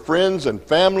to your friends and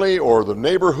family or the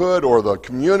neighborhood or the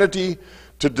community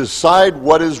to decide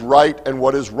what is right and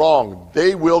what is wrong.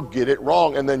 They will get it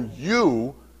wrong, and then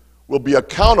you will be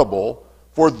accountable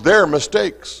for their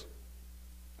mistakes.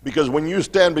 Because when you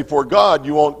stand before God,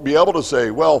 you won't be able to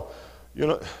say, well, you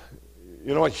know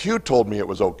what, Hugh told me it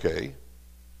was okay.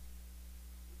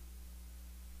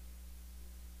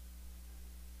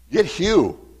 Get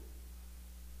Hugh.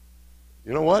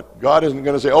 You know what? God isn't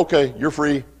going to say, okay, you're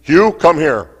free. Hugh, come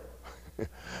here.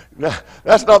 No,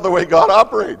 that's not the way God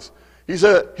operates.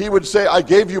 He would say, I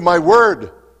gave you my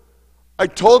word. I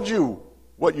told you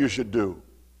what you should do.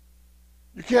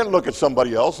 You can't look at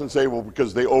somebody else and say, well,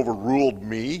 because they overruled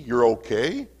me, you're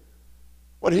okay.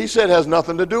 What he said has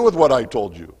nothing to do with what I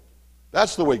told you.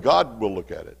 That's the way God will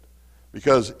look at it.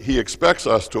 Because he expects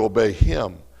us to obey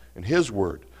him and his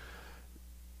word.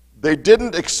 They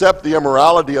didn't accept the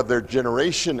immorality of their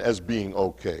generation as being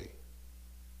okay.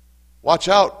 Watch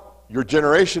out. Your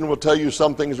generation will tell you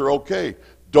some things are okay.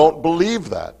 Don't believe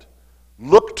that.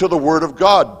 Look to the Word of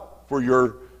God for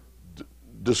your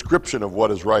description of what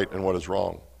is right and what is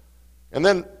wrong. And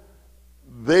then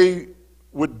they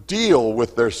would deal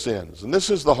with their sins. And this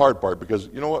is the hard part because,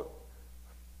 you know what?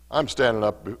 I'm standing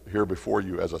up here before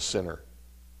you as a sinner.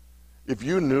 If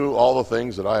you knew all the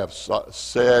things that I have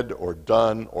said or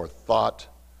done or thought,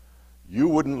 you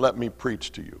wouldn't let me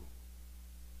preach to you,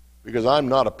 because I'm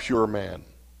not a pure man.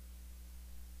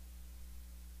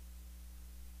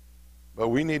 But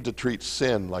we need to treat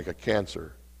sin like a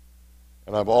cancer.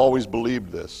 And I've always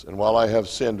believed this. And while I have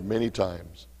sinned many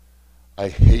times, I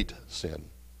hate sin.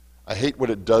 I hate what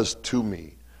it does to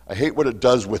me. I hate what it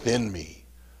does within me.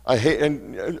 I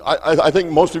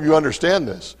think most of you understand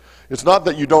this. It's not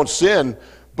that you don't sin,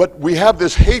 but we have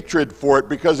this hatred for it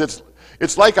because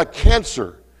it's like a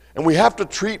cancer. And we have to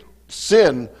treat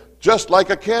sin just like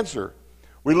a cancer.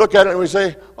 We look at it and we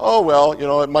say, oh, well, you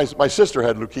know, my sister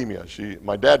had leukemia.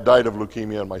 My dad died of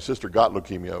leukemia, and my sister got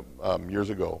leukemia years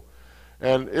ago.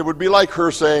 And it would be like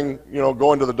her saying, you know,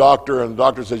 going to the doctor, and the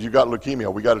doctor says, you got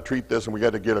leukemia. We got to treat this, and we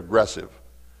got to get aggressive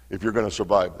if you're going to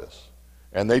survive this.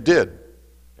 And they did.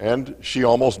 And she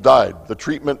almost died. The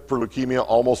treatment for leukemia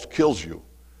almost kills you.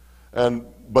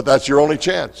 But that's your only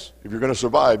chance. If you're going to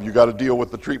survive, you got to deal with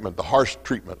the treatment, the harsh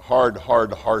treatment,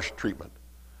 harsh treatment.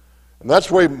 And that's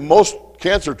the way most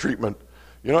cancer treatment,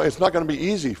 you know, it's not going to be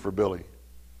easy for Billy.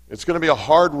 It's going to be a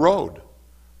hard road,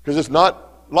 because it's not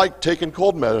like taking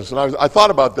cold medicine. I thought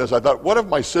about this. I thought, what if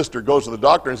my sister goes to the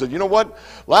doctor and said, you know what,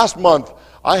 last month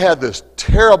I had this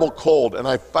terrible cold, and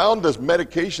I found this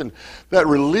medication that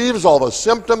relieves all the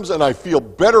symptoms, and I feel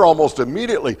better almost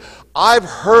immediately. I've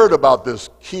heard about this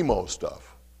chemo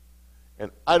stuff,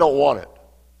 and I don't want it.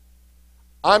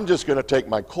 I'm just going to take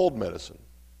my cold medicine.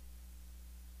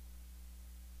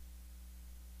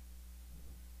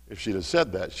 If she'd have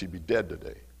said that, she'd be dead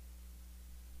today.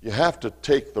 You have to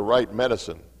take the right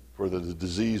medicine for the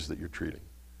disease that you're treating.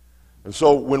 And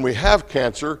so when we have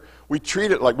cancer, we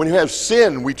treat it like, when you have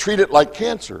sin, we treat it like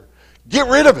cancer. Get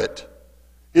rid of it.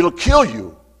 It'll kill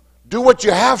you. Do what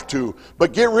you have to,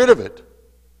 but get rid of it.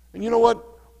 And you know what?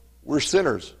 We're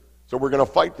sinners, so we're going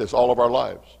to fight this all of our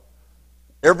lives.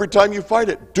 Every time you fight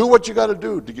it, do what you got to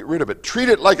do to get rid of it. Treat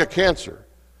it like a cancer.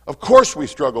 Of course we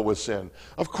struggle with sin.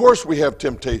 Of course we have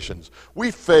temptations. We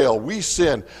fail. We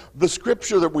sin. The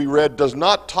scripture that we read does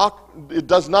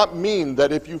not mean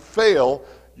that if you fail,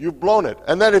 you've blown it.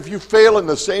 And that if you fail in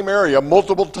the same area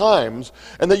multiple times,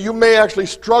 and that you may actually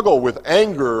struggle with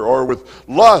anger or with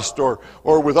lust or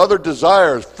with other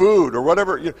desires, food or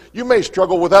whatever, you may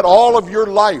struggle with that all of your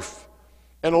life.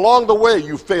 And along the way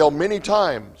you fail many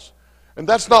times. And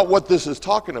that's not what this is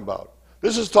talking about.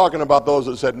 This is talking about those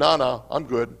that said, no, I'm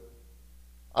good.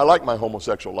 I like my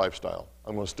homosexual lifestyle.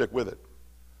 I'm going to stick with it.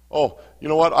 Oh, you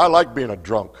know what? I like being a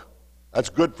drunk. That's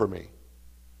good for me.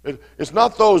 It's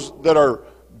not those that are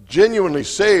genuinely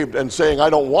saved and saying, I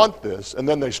don't want this, and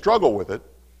then they struggle with it.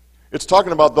 It's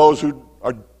talking about those who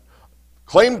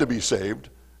claim to be saved,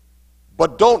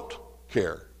 but don't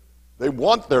care. They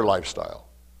want their lifestyle.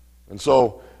 And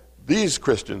so these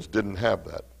Christians didn't have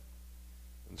that.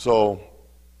 And so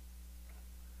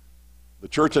the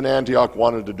church in Antioch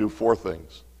wanted to do 4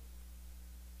 things.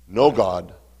 Know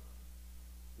God,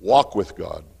 walk with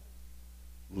God,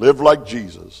 live like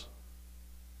Jesus,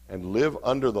 and live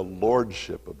under the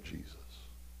lordship of Jesus.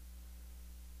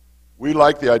 We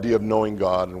like the idea of knowing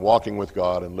God and walking with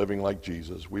God and living like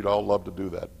Jesus. We'd all love to do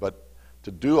that. But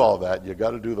to do all that, you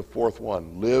got to do the 4th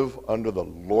one. Live under the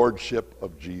lordship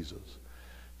of Jesus.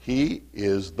 He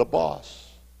is the boss.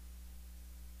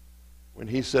 When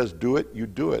he says do it, you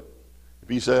do it. If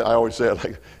he says, I always say it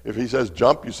like, if he says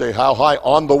jump, you say how high?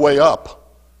 On the way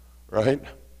up, right?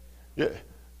 Yeah.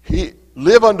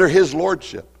 Live under his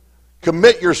lordship.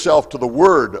 Commit yourself to the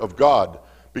word of God,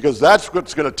 because that's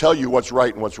what's going to tell you what's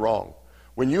right and what's wrong.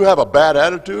 When you have a bad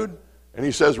attitude and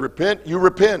he says repent, you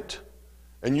repent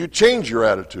and you change your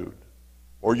attitude,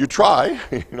 or you try,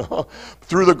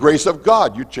 through the grace of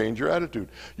God, you change your attitude.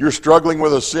 You're struggling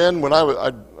with a sin. When I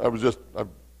was just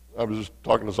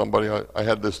talking to somebody. I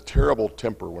had this terrible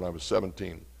temper when I was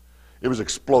 17. It was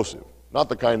explosive, not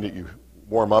the kind that you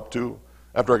warm up to.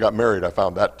 After I got married, I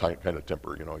found that kind of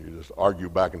temper. You just argue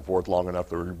back and forth long enough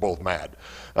that you're both mad.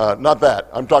 Not that.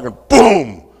 I'm talking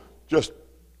boom, just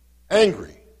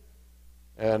angry.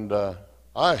 And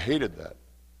I hated that.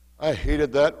 I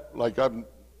hated that like I've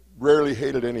rarely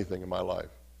hated anything in my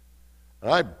life. And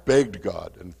I begged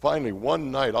God. And finally, one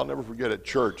night, I'll never forget, at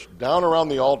church, down around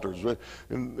the altars.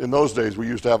 In those days, we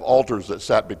used to have altars that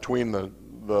sat between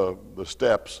the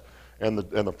steps and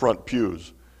the front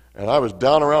pews. And I was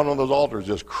down around on those altars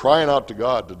just crying out to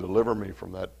God to deliver me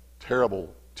from that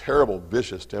terrible, terrible,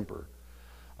 vicious temper.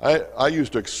 I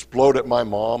used to explode at my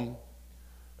mom,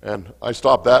 and I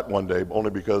stopped that one day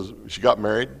only because she got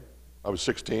married. I was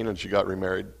 16 and she got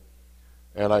remarried.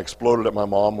 And I exploded at my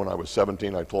mom when I was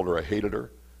 17. I told her I hated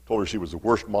her. Told her she was the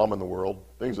worst mom in the world.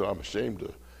 Things that I'm ashamed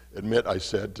to admit I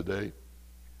said today.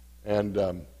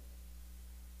 And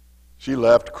she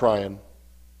left crying.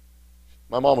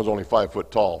 My mom was only 5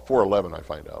 foot tall, 4'11", I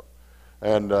find out.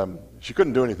 And she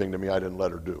couldn't do anything to me I didn't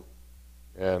let her do.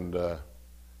 And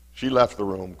she left the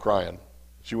room crying.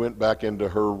 She went back into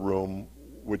her room,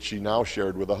 which she now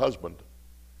shared with a husband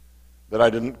that I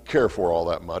didn't care for all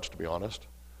that much, to be honest.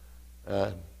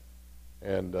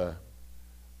 And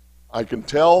I can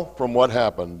tell from what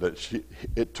happened that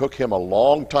it took him a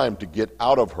long time to get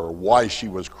out of her why she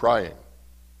was crying.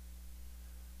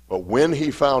 But when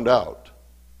he found out,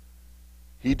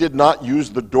 he did not use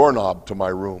the doorknob to my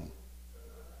room.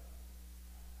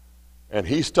 And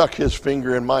he stuck his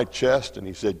finger in my chest and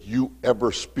he said, "You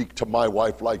ever speak to my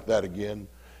wife like that again,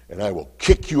 and I will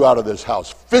kick you out of this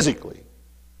house physically,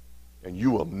 and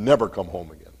you will never come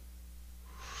home again."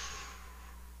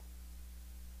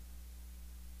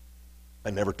 I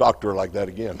never talked to her like that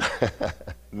again.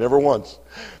 Never once.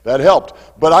 That helped.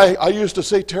 But I used to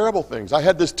say terrible things. I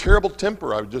had this terrible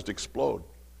temper. I would just explode.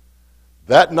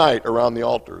 That night around the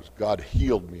altars, God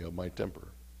healed me of my temper.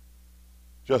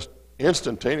 Just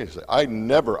instantaneously.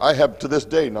 I have to this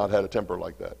day not had a temper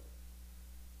like that.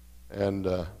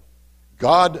 And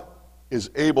God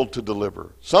is able to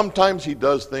deliver. Sometimes he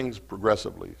does things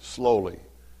progressively, slowly.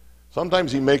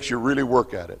 Sometimes he makes you really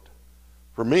work at it.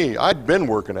 For me, I'd been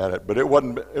working at it, but it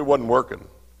wasn't working.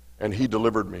 And he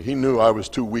delivered me. He knew I was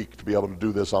too weak to be able to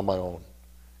do this on my own.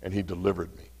 And he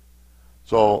delivered me.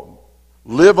 So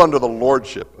live under the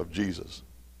lordship of Jesus.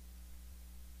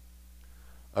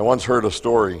 I once heard a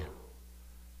story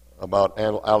about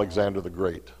Alexander the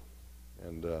Great.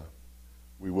 And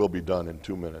we will be done in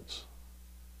 2 minutes.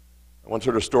 I once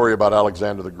heard a story about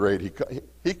Alexander the Great.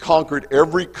 He conquered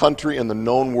every country in the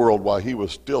known world while he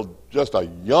was still just a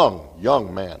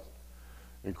young man.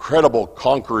 Incredible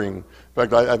conquering. In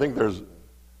fact, I think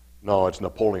it's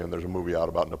Napoleon. There's a movie out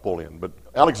about Napoleon. But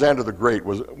Alexander the Great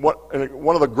was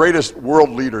one of the greatest world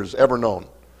leaders ever known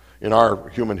in our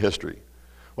human history.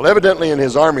 Well, evidently in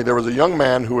his army there was a young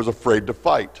man who was afraid to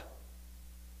fight.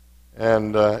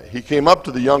 And he came up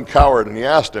to the young coward and he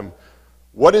asked him,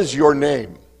 "What is your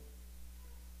name?"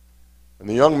 And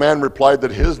the young man replied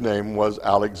that his name was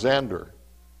Alexander.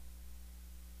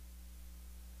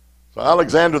 So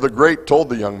Alexander the Great told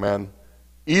the young man,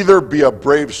 "Either be a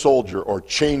brave soldier or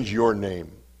change your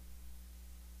name."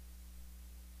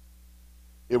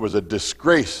 It was a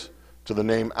disgrace to the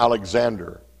name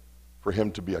Alexander for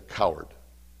him to be a coward.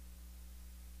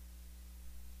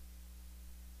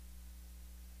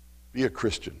 Be a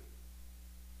Christian.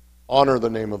 Honor the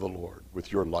name of the Lord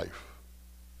with your life.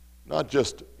 Not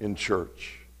just in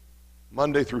church,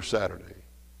 Monday through Saturday.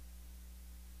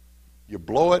 You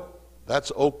blow it,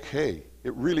 that's okay.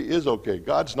 It really is okay.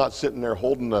 God's not sitting there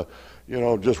holding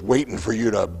just waiting for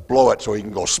you to blow it so he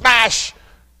can go, "Smash!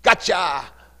 Gotcha!"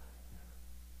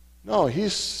 No,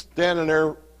 he's standing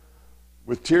there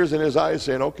with tears in his eyes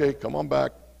saying, "Okay, come on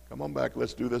back,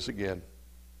 let's do this again."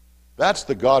 That's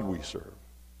the God we serve.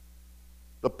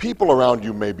 The people around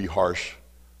you may be harsh,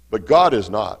 but God is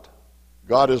not.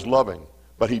 God is loving,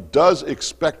 but he does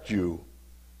expect you,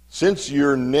 since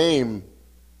your name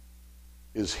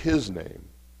is his name,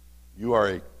 you are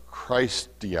a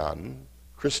Christian,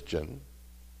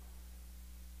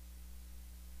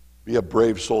 be a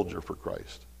brave soldier for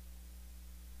Christ.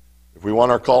 If we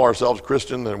want to call ourselves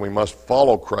Christian, then we must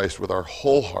follow Christ with our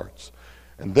whole hearts,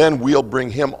 and then we'll bring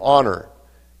him honor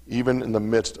even in the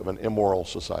midst of an immoral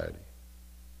society.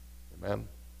 Amen.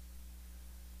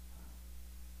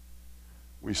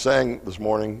 We sang this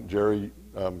morning, Jerry,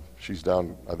 she's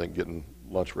down, I think, getting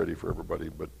lunch ready for everybody,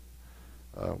 but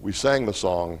we sang the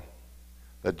song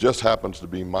that just happens to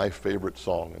be my favorite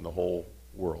song in the whole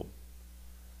world.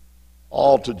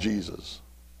 "All to Jesus,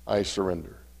 I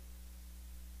surrender."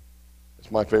 It's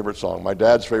my favorite song. My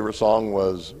dad's favorite song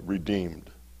was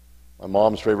 "Redeemed." My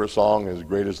mom's favorite song is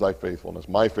 "Great is Thy Faithfulness."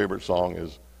 My favorite song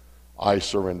is "I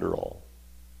Surrender All."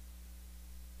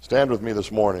 Stand with me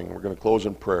this morning. We're going to close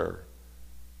in prayer.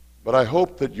 But I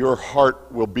hope that your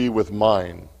heart will be with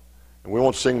mine. And we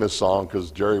won't sing this song because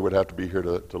Jerry would have to be here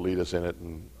to lead us in it,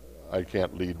 and I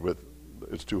can't lead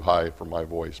it's too high for my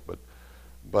voice.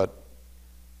 But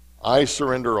I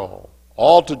surrender all.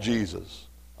 All to Jesus,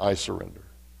 I surrender.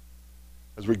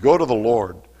 As we go to the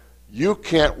Lord, you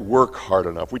can't work hard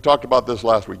enough. We talked about this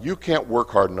last week. You can't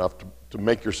work hard enough to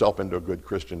make yourself into a good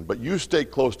Christian, but you stay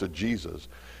close to Jesus,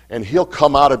 and he'll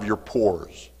come out of your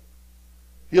pores.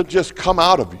 He'll just come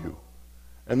out of you.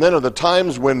 And then at the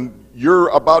times when you're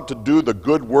about to do the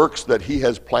good works that he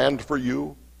has planned for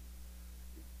you,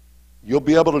 you'll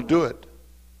be able to do it.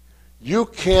 You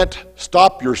can't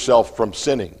stop yourself from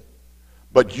sinning,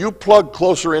 but you plug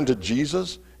closer into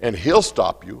Jesus and he'll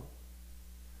stop you.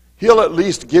 He'll at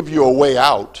least give you a way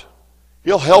out.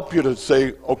 He'll help you to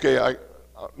say, okay,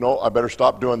 I better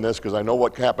stop doing this because I know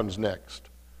what happens next.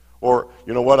 Or,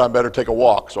 you know what, I better take a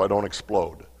walk so I don't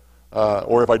explode.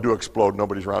 Or if I do explode,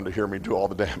 nobody's around to hear me do all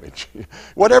the damage.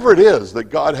 Whatever it is that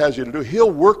God has you to do,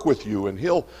 he'll work with you and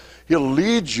he'll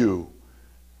lead you.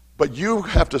 But you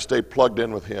have to stay plugged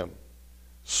in with him.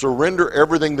 Surrender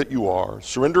everything that you are.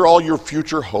 Surrender all your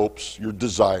future hopes, your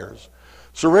desires.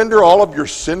 Surrender all of your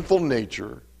sinful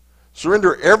nature.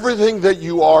 Surrender everything that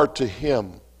you are to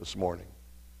him this morning.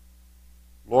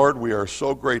 Lord, we are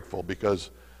so grateful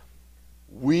because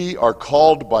we are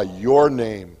called by your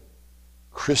name,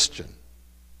 Christian,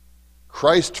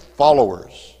 Christ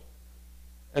followers.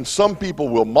 And some people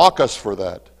will mock us for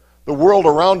that. The world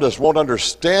around us won't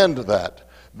understand that.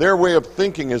 Their way of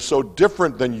thinking is so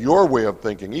different than your way of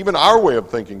thinking. Even our way of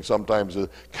thinking sometimes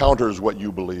counters what you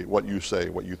believe, what you say,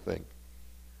 what you think.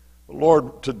 But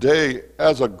Lord, today,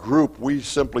 as a group, we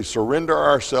simply surrender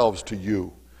ourselves to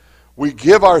you. We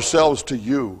give ourselves to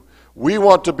you. We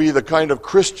want to be the kind of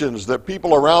Christians that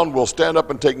people around will stand up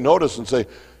and take notice and say,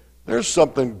 there's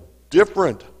something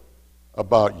different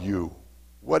about you.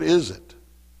 What is it?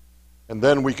 And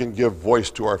then we can give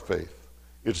voice to our faith.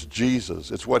 It's Jesus.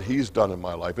 It's what he's done in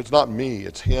my life. It's not me.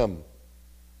 It's him.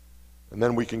 And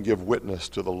then we can give witness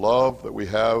to the love that we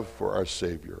have for our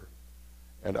Savior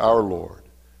and our Lord.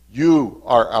 You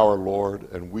are our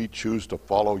Lord, and we choose to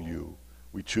follow you.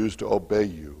 We choose to obey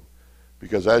you.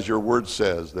 Because as your word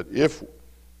says, that if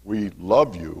we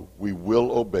love you, we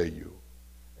will obey you.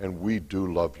 And we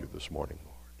do love you this morning,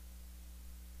 Lord.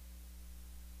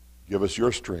 Give us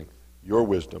your strength, your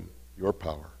wisdom, your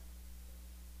power.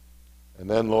 And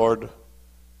then, Lord,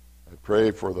 I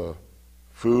pray for the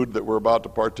food that we're about to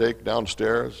partake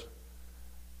downstairs.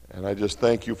 And I just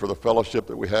thank you for the fellowship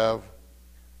that we have.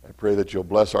 I pray that you'll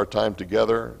bless our time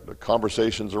together, the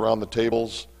conversations around the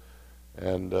tables,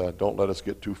 and don't let us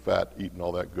get too fat eating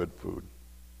all that good food.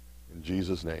 In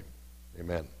Jesus' name,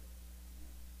 amen.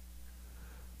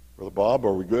 Brother Bob,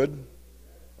 are we good?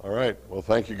 All right. Well,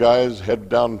 thank you guys. Head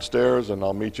downstairs, and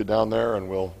I'll meet you down there, and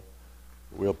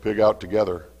we'll pig out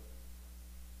together.